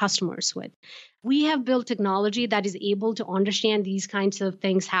of our customers with. We have built technology that is able to understand these kinds of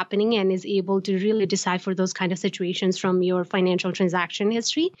things happening and is able to really decipher those kind of situations from your financial transaction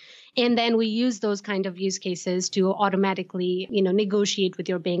history. And then we use those kind of use cases to automatically, negotiate with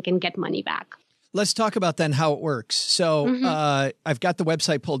your bank and get money back. Let's talk about then how it works. So I've got the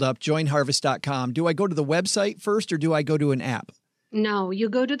website pulled up, joinharvest.com. Do I go to the website first or do I go to an app? No, you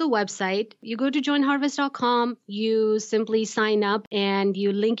go to the website, you go to joinharvest.com, you simply sign up and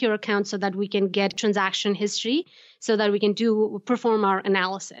you link your account so that we can get transaction history so that we can perform our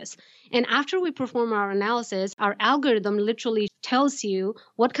analysis. And after we perform our analysis, our algorithm literally tells you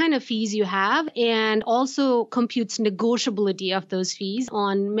what kind of fees you have and also computes negotiability of those fees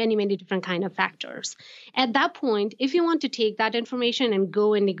on many, many different kind of factors. At that point, if you want to take that information and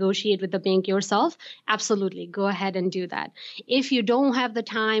go and negotiate with the bank yourself, absolutely, go ahead and do that. If you don't have the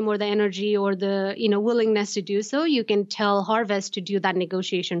time or the energy or the willingness to do so, you can tell Harvest to do that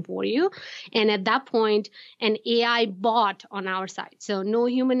negotiation for you. And at that point, an AI bot on our side, so no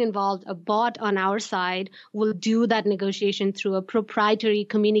human involved, a bot on our side will do that negotiation through a proprietary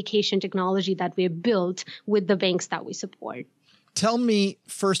communication technology that we have built with the banks that we support. Tell me,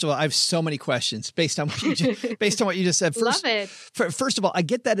 first of all, I have so many questions based on what you just said. Love it. First of all, I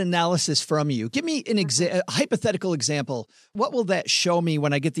get that analysis from you. Give me a hypothetical example. What will that show me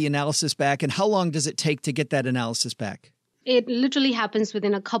when I get the analysis back, and how long does it take to get that analysis back? It literally happens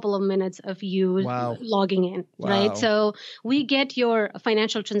within a couple of minutes of you logging in, right? So we get your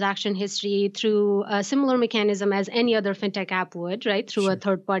financial transaction history through a similar mechanism as any other fintech app would, right? Through a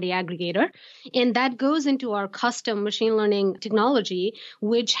third-party aggregator. And that goes into our custom machine learning technology,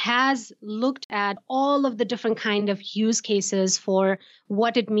 which has looked at all of the different kind of use cases for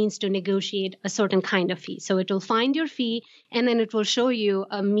what it means to negotiate a certain kind of fee. So it will find your fee, and then it will show you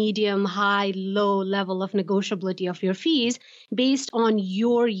a medium, high, low level of negotiability of your fees based on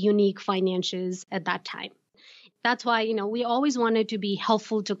your unique financials at that time. That's why, we always wanted to be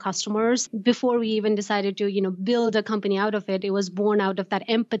helpful to customers. Before we even decided to, build a company out of it, it was born out of that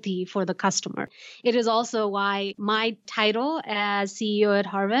empathy for the customer. It is also why my title as CEO at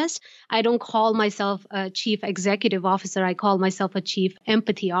Harvest, I don't call myself a chief executive officer. I call myself a chief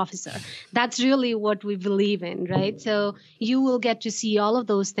empathy officer. That's really what we believe in, right? So you will get to see all of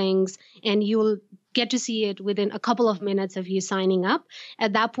those things, and you'll get to see it within a couple of minutes of you signing up.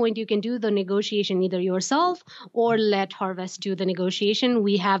 At that point, you can do the negotiation either yourself or let Harvest do the negotiation.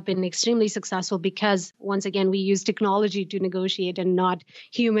 We have been extremely successful because, once again, we use technology to negotiate and not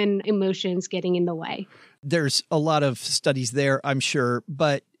human emotions getting in the way. There's a lot of studies there, I'm sure.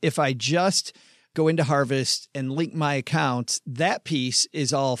 But if I just go into Harvest and link my accounts, that piece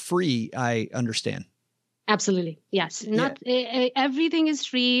is all free, I understand. Absolutely. Yes. Everything is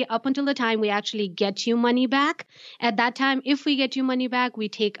free up until the time we actually get you money back. At that time, if we get you money back, we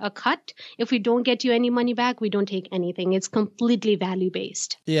take a cut. If we don't get you any money back, we don't take anything. It's completely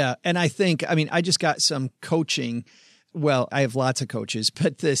value-based. Yeah. And I just got some coaching. Well, I have lots of coaches,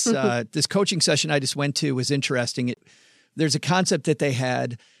 but this this coaching session I just went to was interesting. There's a concept that they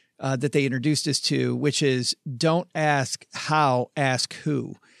had that they introduced us to, which is don't ask how, ask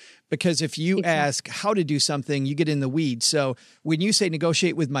who. Because if you ask how to do something, you get in the weeds. So when you say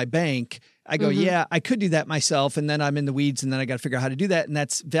negotiate with my bank, I go, yeah, I could do that myself. And then I'm in the weeds, and then I got to figure out how to do that. And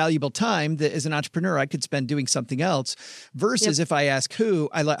that's valuable time that as an entrepreneur, I could spend doing something else versus if I ask who,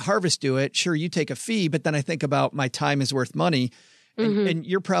 I let Harvest do it. Sure, you take a fee, but then I think about my time is worth money. And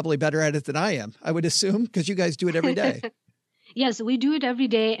you're probably better at it than I am, I would assume, because you guys do it every day. Yes, we do it every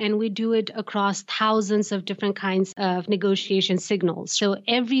day, and we do it across thousands of different kinds of negotiation signals. So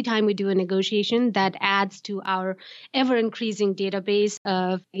every time we do a negotiation, that adds to our ever-increasing database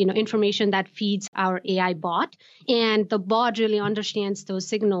of information that feeds our AI bot. And the bot really understands those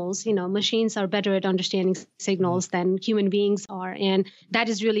signals. Machines are better at understanding signals than human beings are. And that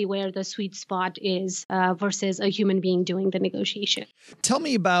is really where the sweet spot is versus a human being doing the negotiation. Tell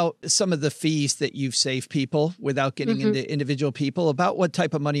me about some of the fees that you've saved people without getting into individual people. About what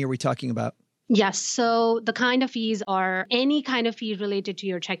type of money are we talking about? Yes. So the kind of fees are any kind of fee related to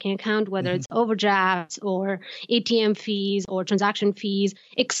your checking account, whether it's overdrafts or ATM fees or transaction fees,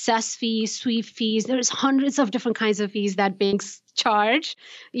 excess fees, sweep fees. There's hundreds of different kinds of fees that banks charge.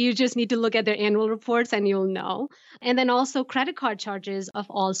 You just need to look at their annual reports and you'll know. And then also credit card charges of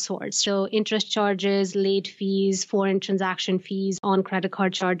all sorts. So interest charges, late fees, foreign transaction fees on credit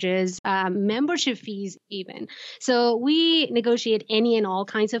card charges, membership fees even. So we negotiate any and all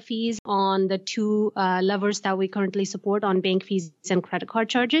kinds of fees on the two levers that we currently support on bank fees and credit card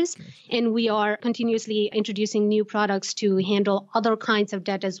charges. And we are continuously introducing new products to handle other kinds of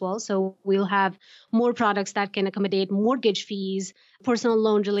debt as well. So we'll have more products that can accommodate mortgage fees, personal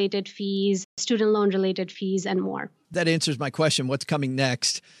loan related fees, student loan related fees, and more. That answers my question. What's coming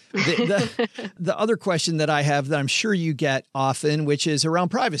next? The other question that I have that I'm sure you get often, which is around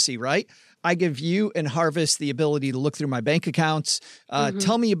privacy, right? I give you and Harvest the ability to look through my bank accounts.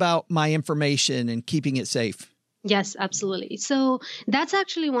 Tell me about my information and keeping it safe. Yes, absolutely. So that's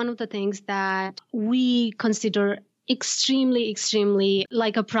actually one of the things that we consider extremely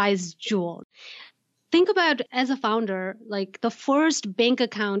like a prized jewel. Think about, as a founder, like the first bank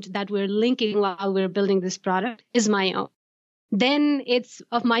account that we're linking while we're building this product is my own. Then it's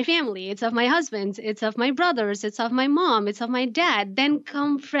of my family, it's of my husband's, it's of my brothers, it's of my mom, it's of my dad. Then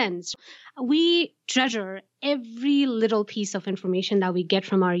come friends. We treasure every little piece of information that we get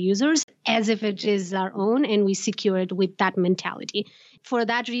from our users as if it is our own, and we secure it with that mentality. For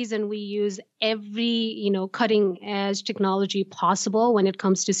that reason, we use every, cutting edge technology possible when it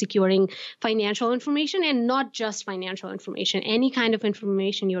comes to securing financial information, and not just financial information. Any kind of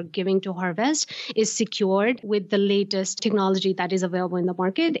information you're giving to Harvest is secured with the latest technology that is available in the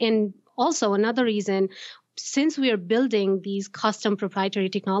market. And also another reason, since we are building these custom proprietary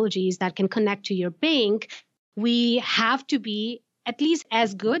technologies that can connect to your bank, we have to be at least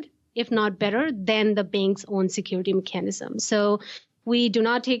as good, if not better, than the bank's own security mechanism. So we do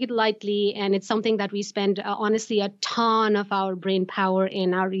not take it lightly, and it's something that we spend, honestly, a ton of our brain power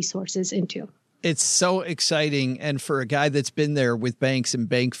and our resources into. It's so exciting. And for a guy that's been there with banks and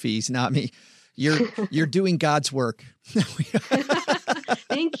bank fees, not me, you're doing God's work.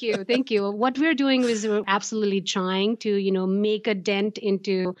 Thank you. Thank you. What we're doing is we're absolutely trying to, make a dent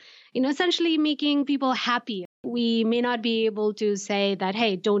into, essentially making people happy. We may not be able to say that,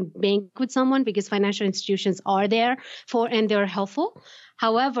 hey, don't bank with someone, because financial institutions are there and they're helpful.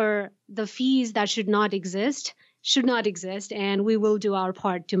 However, the fees that should not exist, and we will do our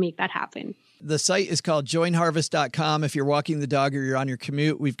part to make that happen. The site is called joinharvest.com. If you're walking the dog or you're on your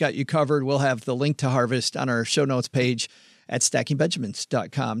commute, we've got you covered. We'll have the link to Harvest on our show notes page at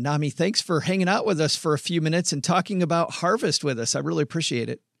stackingbenjamins.com. Nami, thanks for hanging out with us for a few minutes and talking about Harvest with us. I really appreciate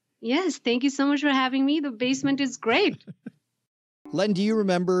it. Yes, thank you so much for having me. The basement is great. Len, do you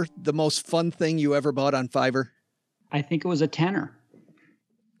remember the most fun thing you ever bought on Fiverr? I think it was a tenor.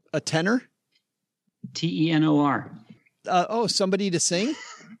 A tenor? Tenor. Somebody to sing?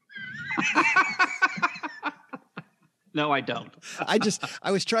 No, I don't. I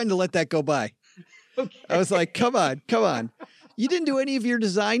was trying to let that go by. Okay. I was like, come on. You didn't do any of your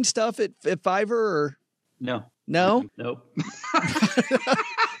design stuff at Fiverr or? No. No? Nope.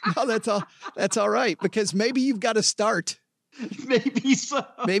 No, that's all right, because maybe you've got to start. Maybe so.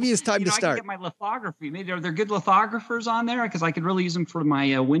 Maybe it's time to start. I can get my lithography. Maybe are there good lithographers on there? Because I could really use them for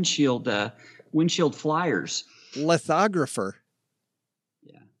my windshield flyers. Lithographer.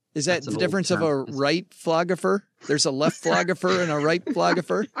 Yeah. Is that the difference of a right flogger? There's a left flogger and a right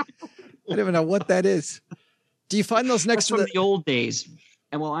flogger. I don't even know what that is. Do you find those next to the old days?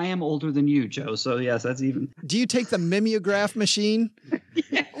 And well, I am older than you, Joe. So yes, that's even. Do you take the mimeograph machine?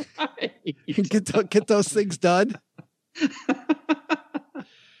 Yeah, right. Get those things done.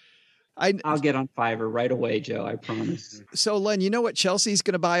 I'll get on Fiverr right away, Joe. I promise. So, Len, you know what Chelsea's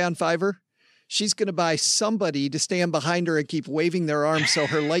going to buy on Fiverr? She's going to buy somebody to stand behind her and keep waving their arms so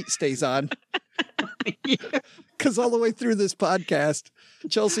her light stays on. Because all the way through this podcast,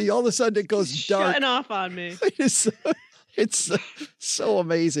 Chelsea, all of a sudden it goes dark. Shutting off on me. It's so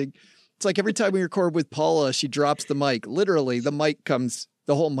amazing. It's like every time we record with Paula, she drops the mic. Literally, the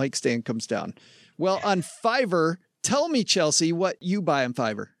whole mic stand comes down. Well, on Fiverr, tell me, Chelsea, what you buy on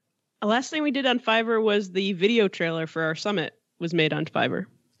Fiverr. The last thing we did on Fiverr was the video trailer for our summit was made on Fiverr.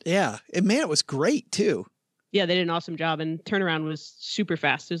 Yeah. And man, it was great too. Yeah, they did an awesome job, and turnaround was super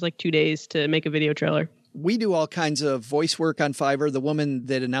fast. It was like 2 days to make a video trailer. We do all kinds of voice work on Fiverr. The woman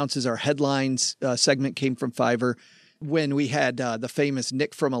that announces our headlines segment came from Fiverr. When we had the famous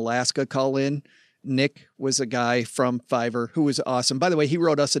Nick from Alaska call in, Nick was a guy from Fiverr who was awesome. By the way, he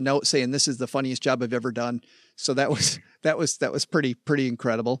wrote us a note saying this is the funniest job I've ever done. So that was pretty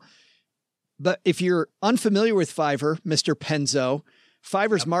incredible. But if you're unfamiliar with Fiverr, Mr. Penzo,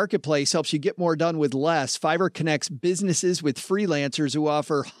 Fiverr's marketplace helps you get more done with less. Fiverr connects businesses with freelancers who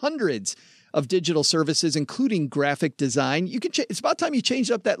offer hundreds of digital services, including graphic design. It's about time you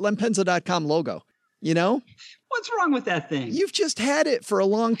changed up that lenpenzo.com logo. You know? What's wrong with that thing? You've just had it for a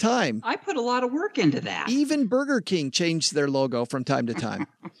long time. I put a lot of work into that. Even Burger King changed their logo from time to time.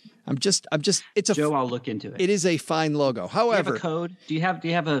 Joe, I'll look into it. It is a fine logo. However, do you have a code? Do you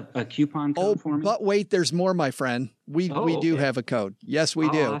have a coupon code for me? But wait, there's more, my friend. We do have a code. Yes, we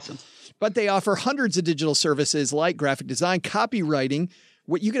do. Awesome. But they offer hundreds of digital services like graphic design, copywriting.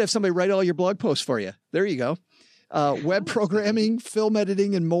 You could have somebody write all your blog posts for you. There you go. Web programming, film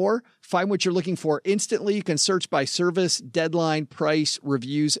editing, and more. Find what you're looking for instantly. You can search by service, deadline, price,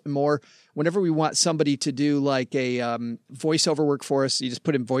 reviews, and more. Whenever we want somebody to do like a voiceover work for us, you just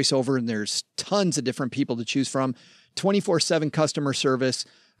put in voiceover, and there's tons of different people to choose from. 24/7 customer service,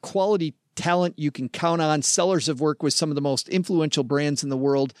 quality talent you can count on. Sellers have worked with some of the most influential brands in the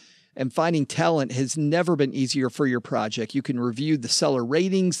world, and finding talent has never been easier for your project. You can review the seller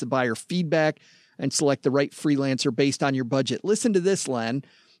ratings, the buyer feedback, and select the right freelancer based on your budget. Listen to this, Len.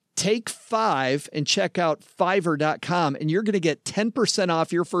 Take 5 and check out Fiverr.com, and you're going to get 10%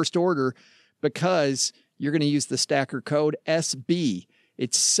 off your first order because you're going to use the stacker code SB.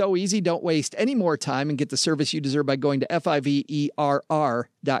 It's so easy. Don't waste any more time and get the service you deserve by going to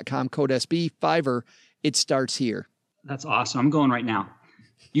Fiverr.com, code SB. Fiverr, it starts here. That's awesome. I'm going right now.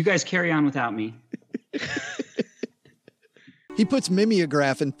 You guys carry on without me. He puts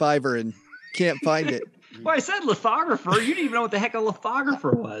mimeograph in Fiverr and can't find it. Well, I said lithographer. You didn't even know what the heck a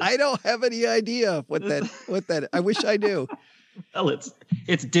lithographer was. I don't have any idea what that. I wish I knew. Well, it's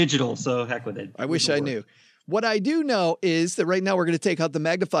digital, so heck with it. I wish I knew. What I do know is that right now we're going to take out the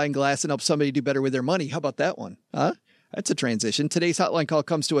magnifying glass and help somebody do better with their money. How about that one? Huh? That's a transition. Today's hotline call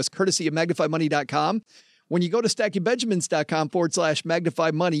comes to us courtesy of magnifymoney.com. When you go to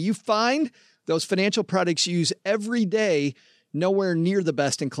stackingbenjamins.com/magnifymoney, you find those financial products you use every day nowhere near the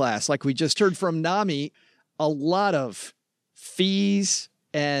best in class. Like we just heard from Nami, a lot of fees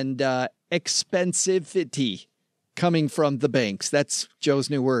and expensivity coming from the banks. That's Joe's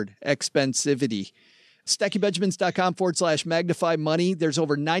new word, expensivity. StackyBenjamins.com/magnify money. There's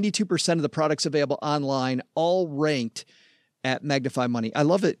over 92% of the products available online, all ranked at Magnify Money. I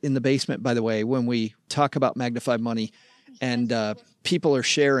love it in the basement, by the way, when we talk about Magnify Money and people are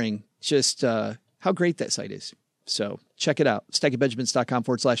sharing just how great that site is. So check it out.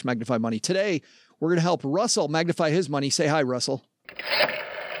 StackyBenjamins.com/magnify money. Today, we're going to help Russell magnify his money. Say hi, Russell.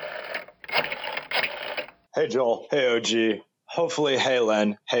 Hey, Joel. Hey, OG. Hopefully, hey,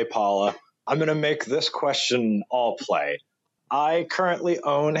 Len. Hey, Paula. I'm going to make this question all play. I currently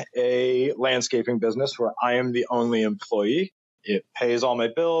own a landscaping business where I am the only employee. It pays all my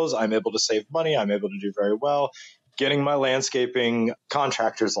bills. I'm able to save money. I'm able to do very well. Getting my landscaping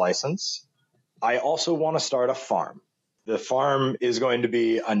contractor's license. I also want to start a farm. The farm is going to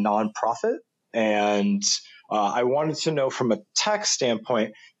be a nonprofit, and I wanted to know from a tax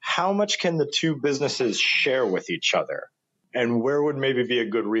standpoint, how much can the two businesses share with each other? And where would maybe be a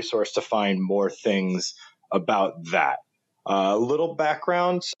good resource to find more things about that? A little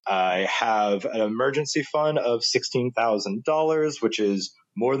background, I have an emergency fund of $16,000, which is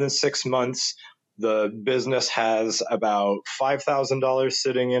more than 6 months. The business has about $5,000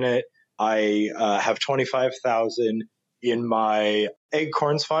 sitting in it. I have $25,000 in my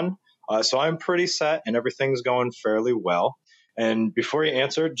Acorns fund. So I'm pretty set and everything's going fairly well. And before you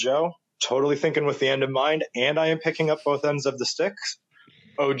answer, Joe, totally thinking with the end in mind, and I am picking up both ends of the sticks.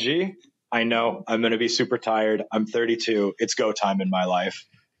 OG, I know I'm going to be super tired. I'm 32. It's go time in my life.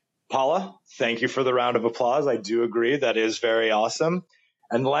 Paula, thank you for the round of applause. I do agree. That is very awesome.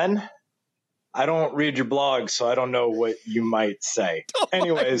 And Len, I don't read your blog, so I don't know what you might say.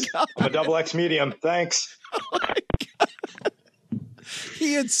 Anyways, I'm a double X medium. Thanks. Oh my God.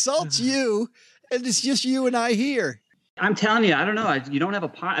 He insults you, and it's just you and I here. I'm telling you, I don't know. You don't have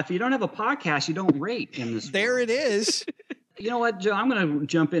if you don't have a podcast, you don't rate in this. There it is. You know what, Joe? I'm going to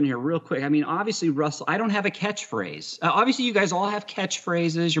jump in here real quick. I mean, obviously, Russell, I don't have a catchphrase. Obviously, you guys all have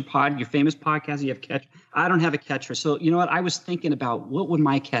catchphrases. Your famous podcast, you have catch. I don't have a catchphrase. So, you know what? I was thinking about what would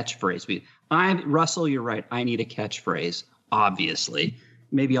my catchphrase be. Russell, you're right. I need a catchphrase. Obviously,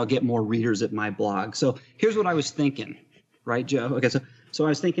 maybe I'll get more readers at my blog. So here's what I was thinking. Right, Joe? Okay, so I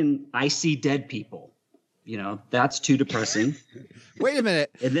was thinking, I see dead people. You know, that's too depressing. Wait a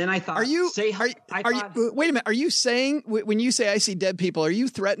minute. And then I thought, wait a minute. Are you saying, when you say I see dead people, are you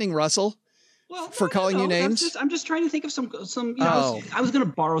threatening Russell for calling you names? I'm just trying to think of some, you know, I was going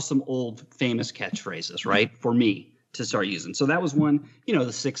to borrow some old famous catchphrases, right? For me to start using. So that was one, you know,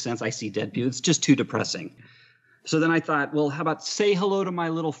 the Sixth Sense, I see dead people. It's just too depressing. So then I thought, well, how about say hello to my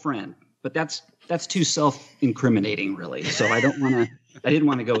little friend? But that's too self-incriminating, really. So I didn't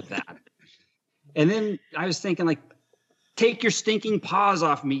want to go with that. And then I was thinking, like, take your stinking paws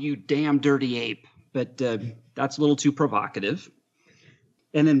off me, you damn dirty ape. But that's a little too provocative.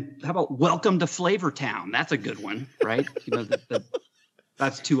 And then how about welcome to Flavortown? That's a good one, right? You know,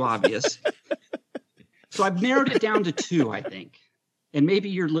 that's too obvious. So I've narrowed it down to two, I think. And maybe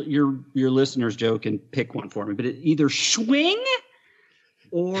your listeners, Joe, can pick one for me. But either swing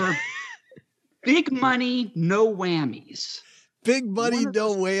or big money, no whammies. Big money,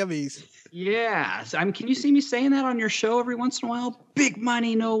 no whammies. Yeah. I mean, can you see me saying that on your show every once in a while? Big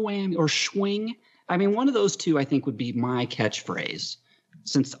money, no whammy, or swing. I mean, one of those two, I think, would be my catchphrase.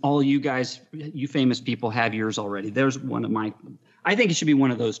 Since all you guys, you famous people, have yours already. There's one of my. I think it should be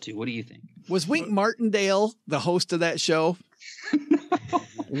one of those two. What do you think? Was Wink Martindale the host of that show?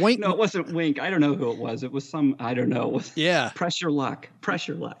 Wink. No, it wasn't Wink. I don't know who it was. It was some. I don't know. Yeah. Pressure luck.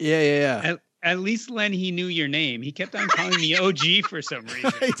 Yeah. At least, Len, he knew your name. He kept on calling me OG for some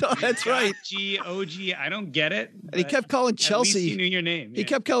reason. That's right. OG. I don't get it. And he kept calling Chelsea. At least he knew your name. He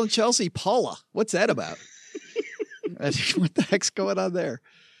kept calling Chelsea Paula. What's that about? What the heck's going on there?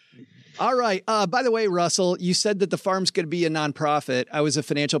 All right. By the way, Russell, you said that the farm's going to be a nonprofit. I was a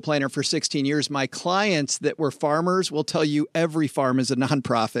financial planner for 16 years. My clients that were farmers will tell you every farm is a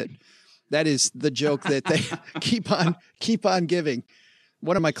nonprofit. That is the joke that they keep on giving.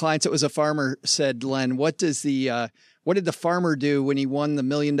 One of my clients that was a farmer said, Len, what did the farmer do when he won the $1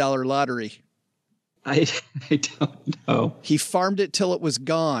 million lottery? I don't know. He farmed it till it was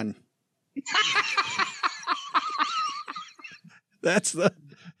gone. That's what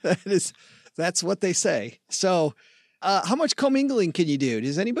they say. So, how much commingling can you do?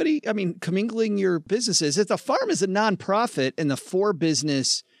 Does anybody, commingling your businesses? If the farm is a nonprofit and the for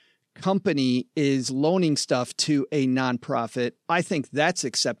business company is loaning stuff to a nonprofit, I think that's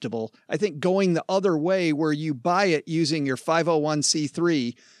acceptable. I think going the other way where you buy it using your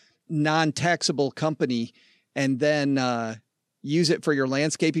 501c3 non-taxable company and then use it for your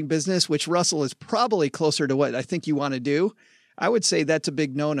landscaping business, which Russell is probably closer to what I think you want to do. I would say that's a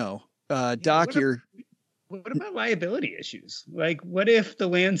big no-no. Doc, What about liability issues? Like, what if the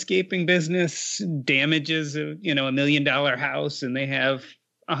landscaping business damages a $1 million house and they have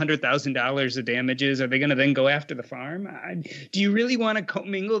 $100,000 of damages? Are they going to then go after the farm? Do you really want to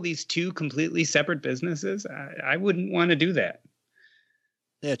commingle these two completely separate businesses? I wouldn't want to do that.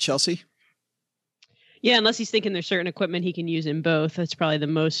 Yeah, Chelsea? Yeah, unless he's thinking there's certain equipment he can use in both. That's probably the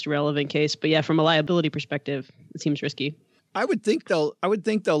most relevant case. But yeah, from a liability perspective, it seems risky. I would think though,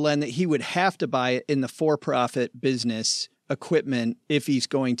 Len, that he would have to buy it in the for-profit business equipment if he's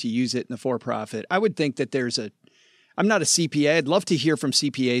going to use it in the for-profit. I would think that I'm not a CPA. I'd love to hear from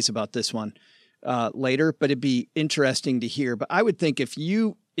CPAs about this one later, but it'd be interesting to hear. But I would think if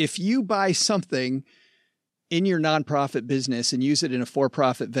you buy something in your nonprofit business and use it in a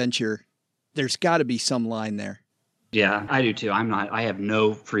for-profit venture, there's got to be some line there. Yeah, I do too. I have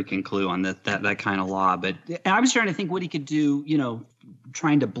no freaking clue on that kind of law. But I was trying to think what he could do,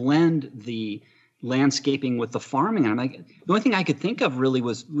 trying to blend the landscaping with the farming. And I'm like, the only thing I could think of really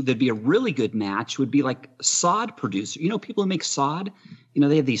that'd be a really good match would be like sod producer. People who make sod,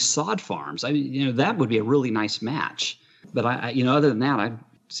 they have these sod farms. That would be a really nice match. But other than that, it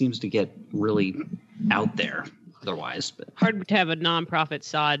seems to get really out there otherwise. But hard to have a nonprofit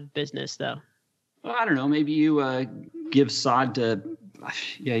sod business though. Well, I don't know. Maybe you give sod to.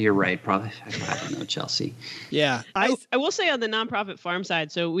 Yeah, you're right. Probably. I don't know, Chelsea. Yeah. I will say on the nonprofit farm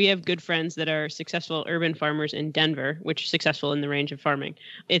side, so we have good friends that are successful urban farmers in Denver, which are successful in the range of farming.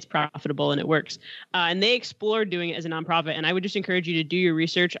 It's profitable and it works. And they explored doing it as a nonprofit. And I would just encourage you to do your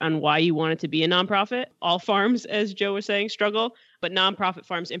research on why you want it to be a nonprofit. All farms, as Joe was saying, struggle. But nonprofit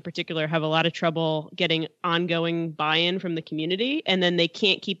farms in particular have a lot of trouble getting ongoing buy-in from the community. And then they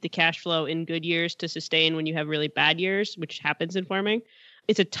can't keep the cash flow in good years to sustain when you have really bad years, which happens in farming.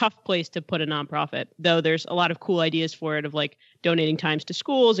 It's a tough place to put a nonprofit, though there's a lot of cool ideas for it of like donating times to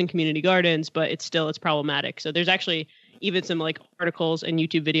schools and community gardens, but it's problematic. So there's actually even some like articles and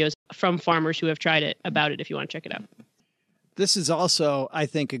YouTube videos from farmers who have tried it about it if you want to check it out. This is also, I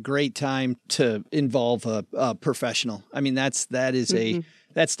think, a great time to involve a professional. I mean, that's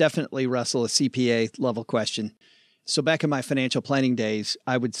definitely, Russell, a CPA level question. So back in my financial planning days,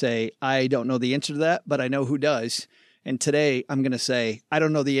 I would say, I don't know the answer to that, but I know who does. And today I'm going to say, I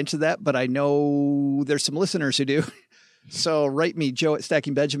don't know the answer to that, but I know there's some listeners who do. So write me, Joe at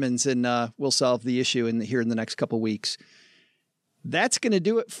Stacking Benjamins, and we'll solve the issue here in the next couple of weeks. That's going to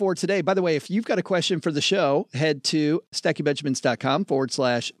do it for today. By the way, if you've got a question for the show, head to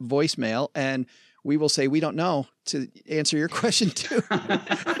stackingbenjamins.com/voicemail, and we will say we don't know to answer your question too.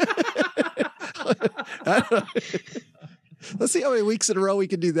 Let's see how many weeks in a row we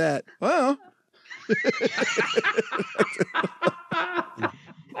can do that. Well,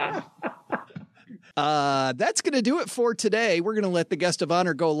 that's going to do it for today. We're going to let the guest of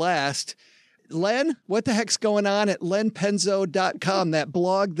honor go last. Len, what the heck's going on at lenpenzo.com, that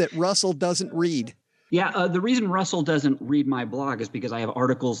blog that Russell doesn't read? Yeah, the reason Russell doesn't read my blog is because I have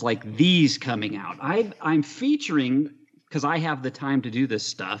articles like these coming out. I'm featuring, because I have the time to do this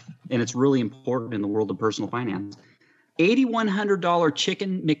stuff, and it's really important in the world of personal finance, $8,100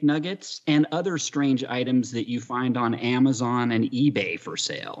 chicken McNuggets and other strange items that you find on Amazon and eBay for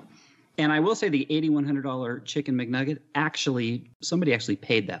sale. And I will say the $8,100 chicken McNugget, somebody actually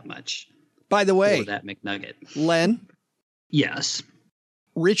paid that much. By the way, for that McNugget. Len? Yes.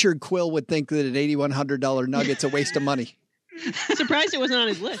 Richard Quill would think that an $8,100 nugget's a waste of money. Surprised it wasn't on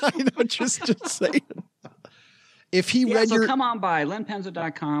his list. I know, just saying. If he read so come on by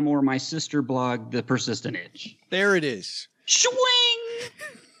lenpenzo.com or my sister blog, The Persistent Itch. There it is. Swing!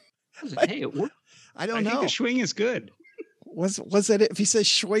 Hey, it worked. I don't know. I think the swing is good. Was that it? If he says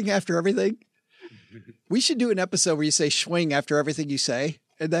swing after everything? We should do an episode where you say swing after everything you say.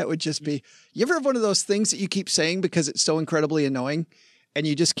 And that would just be, you ever have one of those things that you keep saying because it's so incredibly annoying and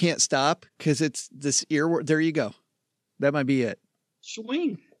you just can't stop because it's this earword? There you go. That might be it.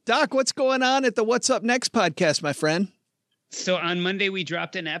 Swing. Doc, what's going on at the What's Up Next podcast, my friend? So on Monday, we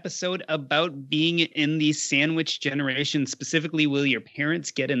dropped an episode about being in the sandwich generation. Specifically, will your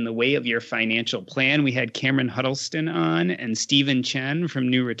parents get in the way of your financial plan? We had Cameron Huddleston on and Stephen Chen from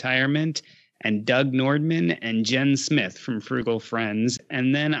New Retirement, and Doug Nordman and Jen Smith from Frugal Friends.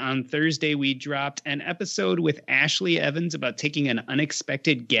 And then on Thursday, we dropped an episode with Ashley Evans about taking an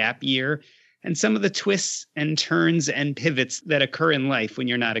unexpected gap year and some of the twists and turns and pivots that occur in life when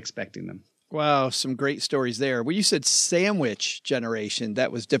you're not expecting them. Wow, some great stories there. Well, you said sandwich generation.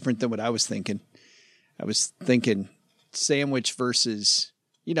 That was different than what I was thinking. I was thinking sandwich versus,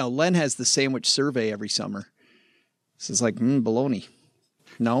 Len has the sandwich survey every summer. This is like, baloney.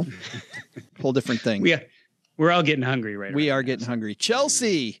 No, whole different thing. We're all getting hungry right now. We are getting hungry.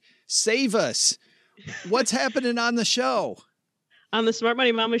 Chelsea, save us. What's happening on the show? On the Smart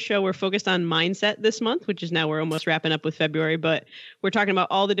Money Mama show, we're focused on mindset this month, which is now we're almost wrapping up with February, but we're talking about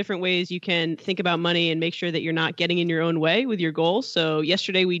all the different ways you can think about money and make sure that you're not getting in your own way with your goals. So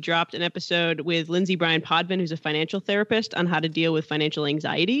yesterday we dropped an episode with Lindsay Bryan Podvin, who's a financial therapist, on how to deal with financial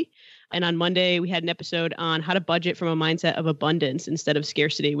anxiety. And on Monday, we had an episode on how to budget from a mindset of abundance instead of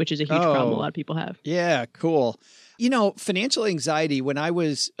scarcity, which is a huge problem a lot of people have. Yeah, cool. You know, financial anxiety, when I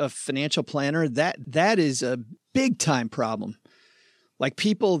was a financial planner, that is a big time problem. Like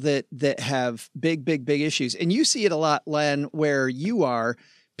people that have big issues. And you see it a lot, Len, where you are.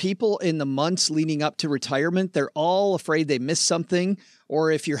 People in the months leading up to retirement, they're all afraid they missed something.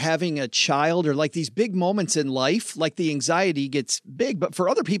 Or if you're having a child or like these big moments in life, like the anxiety gets big. But for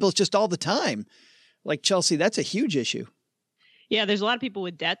other people, it's just all the time. Like Chelsea, that's a huge issue. Yeah, there's a lot of people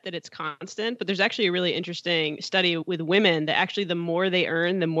with debt that it's constant, but there's actually a really interesting study with women that actually the more they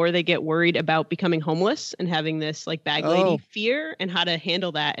earn, the more they get worried about becoming homeless and having this like bag lady fear, and how to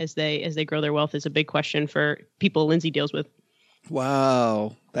handle that as they grow their wealth is a big question for people Lindsay deals with.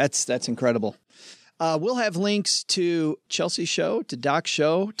 Wow, that's incredible. We'll have links to Chelsea's show, to Doc's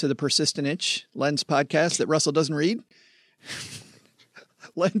show, to the Persistent Itch, Len's podcast that Russell doesn't read.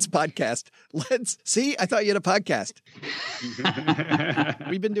 Len's podcast. See, I thought you had a podcast.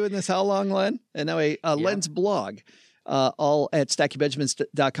 We've been doing this how long, Len? And now Len's blog, all at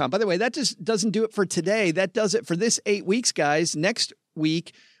stackingbenjamins.com. By the way, that just doesn't do it for today. That does it for this 8 weeks, guys. Next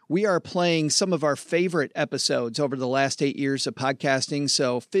week, we are playing some of our favorite episodes over the last 8 years of podcasting.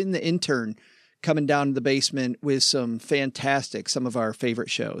 So Finn the Intern coming down to the basement with some some of our favorite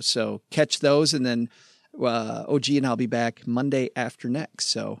shows. So catch those, and then OG and I'll be back Monday after next.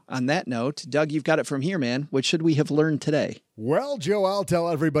 So on that note, Doug, you've got it from here, man. What should we have learned today? Well, Joe, I'll tell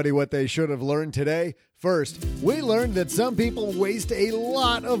everybody what they should have learned today. First, we learned that some people waste a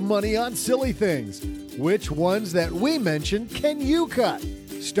lot of money on silly things. Which ones that we mentioned can you cut?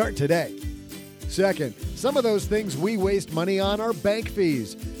 Start today. Second, some of those things we waste money on are bank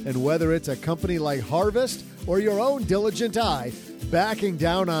fees. And whether it's a company like Harvest or your own diligent eye, backing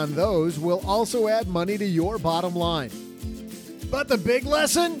down on those will also add money to your bottom line. But the big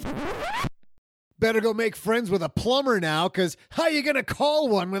lesson? Better go make friends with a plumber now, because how you going to call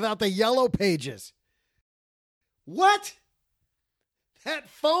one without the yellow pages? What? That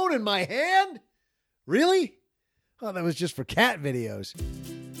phone in my hand? Really? Oh, that was just for cat videos.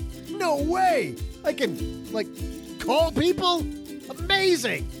 No way! I can, call people?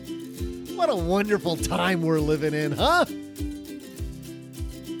 Amazing! What a wonderful time we're living in, huh?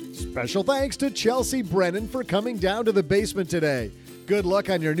 Special thanks to Chelsea Brennan for coming down to the basement today. Good luck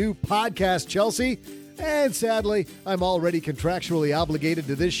on your new podcast, Chelsea. And sadly, I'm already contractually obligated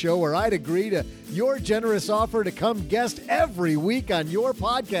to this show, or I'd agree to your generous offer to come guest every week on your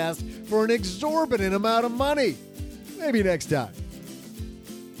podcast for an exorbitant amount of money. Maybe next time.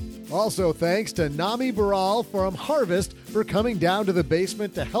 Also, thanks to Nami Baral from Harvest for coming down to the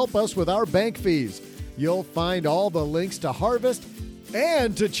basement to help us with our bank fees. You'll find all the links to Harvest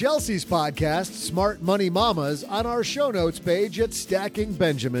and to Chelsea's podcast, Smart Money Mamas, on our show notes page at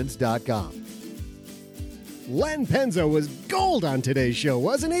stackingbenjamins.com. Len Penzo was gold on today's show,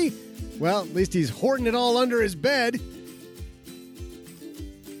 wasn't he? Well, at least he's hoarding it all under his bed.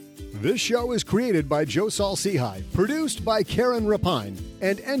 This show is created by Joe Saul-Sehy, produced by Karen Rapine,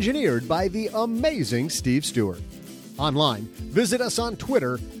 and engineered by the amazing Steve Stewart. Online, visit us on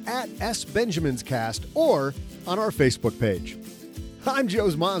Twitter at SBenjaminsCast or on our Facebook page. I'm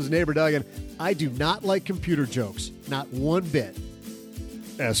Joe's mom's neighbor, Doug, and I do not like computer jokes, not one bit.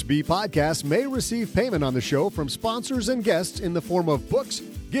 SB Podcasts may receive payment on the show from sponsors and guests in the form of books,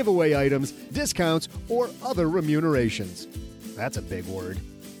 giveaway items, discounts, or other remunerations. That's a big word.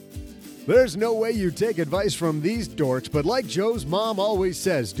 There's no way you take advice from these dorks, but like Joe's mom always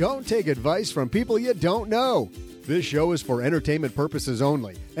says, don't take advice from people you don't know. This show is for entertainment purposes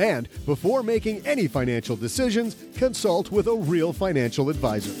only, and before making any financial decisions, consult with a real financial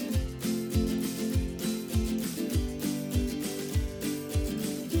advisor.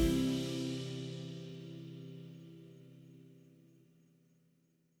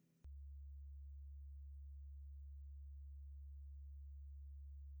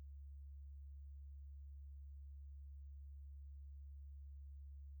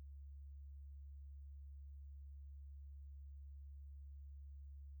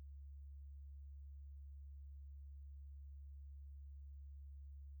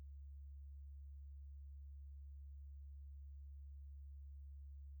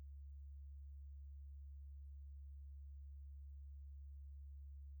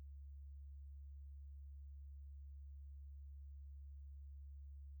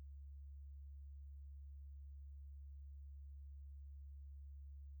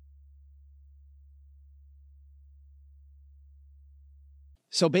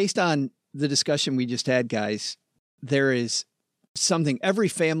 So based on the discussion we just had, guys, there is something, every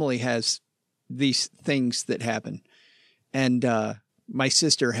family has these things that happen. And my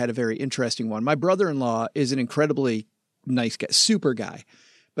sister had a very interesting one. My brother-in-law is an incredibly nice guy, super guy,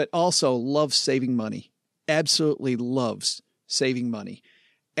 but also loves saving money, absolutely loves saving money.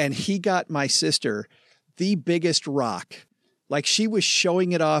 And he got my sister the biggest rock. Like, she was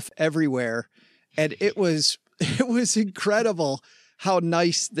showing it off everywhere. And it was incredible how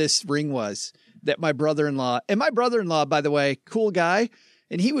nice this ring was that my brother-in-law, by the way, cool guy.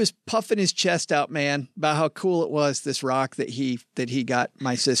 And he was puffing his chest out, man, about how cool it was, this rock that he got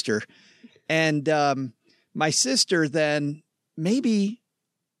my sister. And my sister then, maybe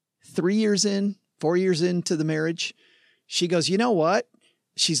 4 years into the marriage, she goes, you know what?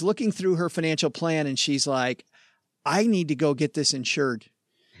 She's looking through her financial plan and she's like, I need to go get this insured.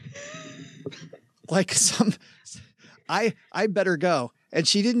 Like I better go. And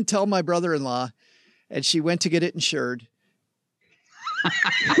she didn't tell my brother-in-law, and she went to get it insured.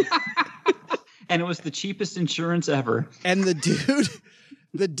 And it was the cheapest insurance ever. And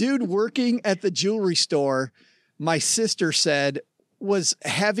the dude working at the jewelry store, my sister said, was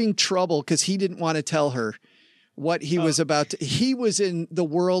having trouble because he didn't want to tell her what he was about to. He was in the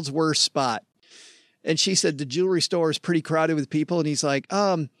world's worst spot. And she said, the jewelry store is pretty crowded with people. And he's like,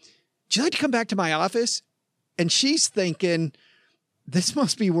 would you like to come back to my office? And she's thinking, this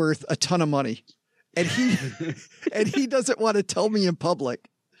must be worth a ton of money. And he doesn't want to tell me in public.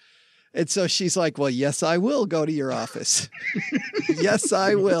 And so she's like, well, yes, I will go to your office. Yes,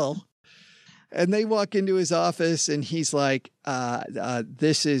 I will. And they walk into his office and he's like,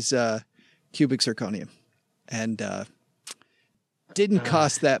 this is cubic zirconium. And didn't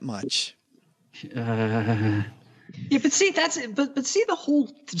cost that much. Yeah, but see, but see the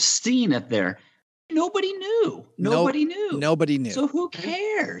whole scene up there. Nobody knew. Nobody knew. So who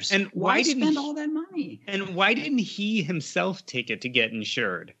cares? And why spend all that money? And why didn't he himself take it to get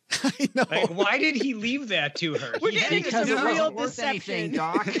insured? I know. Like, why did he leave that to her? We're getting Because into it real wasn't worth deception. anything,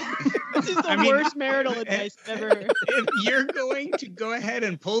 Doc. This is the worst marital advice ever. If you're going to go ahead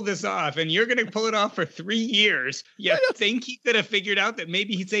and pull this off, and you're going to pull it off for 3 years, you think he could have figured out that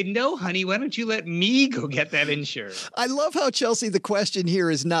maybe he'd say, no, honey, why don't you let me go get that insured? I love how, Chelsea, the question here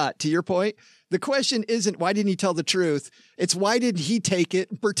is not, to your point, the question isn't why didn't he tell the truth? It's why didn't he take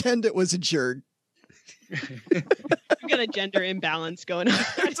it and pretend it was insured? We've got a gender imbalance going on.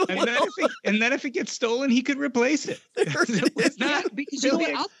 And then if it gets stolen, he could replace it. It's not because really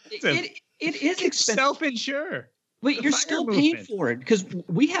you know what? It is expensive. Self-insure. But you're still paying for it because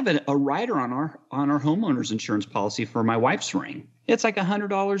we have a rider on our homeowner's insurance policy for my wife's ring. It's like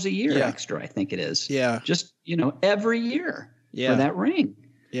 $100 a year extra, I think it is. Yeah. Just, every year for that ring.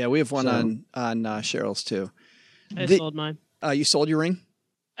 Yeah, we have one on Cheryl's too. I sold mine. You sold your ring?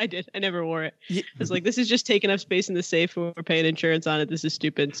 I did. I never wore it. I was like, this is just taking up space in the safe. We're paying insurance on it. This is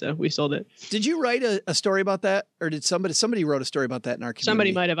stupid. So we sold it. Did you write a story about that? Or did somebody wrote a story about that in our community?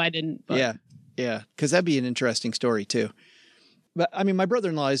 Somebody might have. I didn't. But. Yeah. Because that'd be an interesting story too. But I mean, my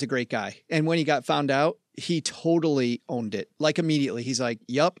brother-in-law is a great guy. And when he got found out, he totally owned it. Like immediately. He's like,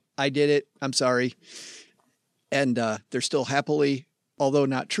 yup, I did it. I'm sorry. And they're still happily, although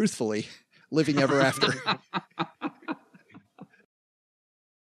not truthfully, living ever after.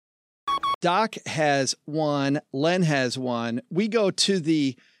 Doc has one. Len has one. We go to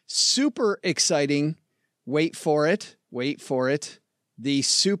the super exciting, wait for it, the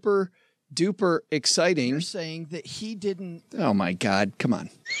super duper exciting. You're saying that he didn't. Oh my God, come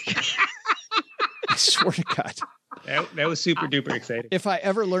on. I swear to God. That was super duper exciting. If I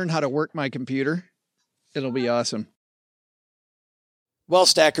ever learn how to work my computer, it'll be awesome. Well,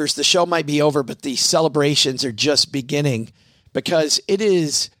 Stackers, the show might be over, but the celebrations are just beginning because it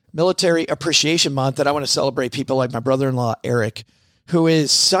is Military Appreciation Month, and I want to celebrate people like my brother-in-law, Eric, who is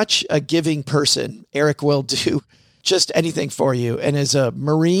such a giving person. Eric will do just anything for you. And as a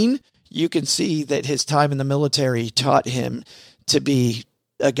Marine, you can see that his time in the military taught him to be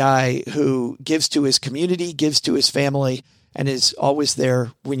a guy who gives to his community, gives to his family, and is always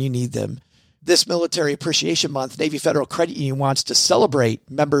there when you need them. This Military Appreciation Month, Navy Federal Credit Union wants to celebrate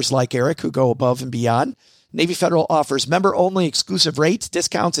members like Eric who go above and beyond. Navy Federal offers member-only exclusive rates,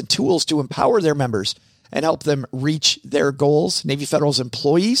 discounts, and tools to empower their members and help them reach their goals. Navy Federal's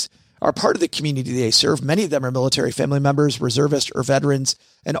employees are part of the community they serve. Many of them are military family members, reservists, or veterans,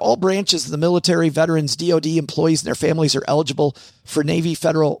 and all branches of the military, veterans, DOD employees, and their families are eligible for Navy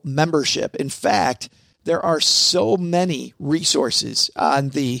Federal membership. In fact, there are so many resources on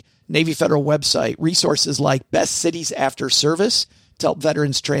the Navy Federal website, resources like Best Cities After Service to help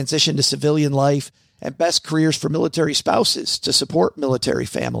veterans transition to civilian life, and best careers for military spouses to support military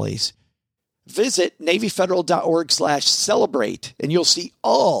families. Visit NavyFederal.org/celebrate, and you'll see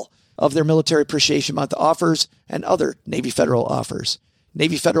all of their Military Appreciation Month offers and other Navy Federal offers.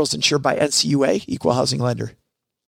 Navy Federal is insured by NCUA, Equal Housing Lender.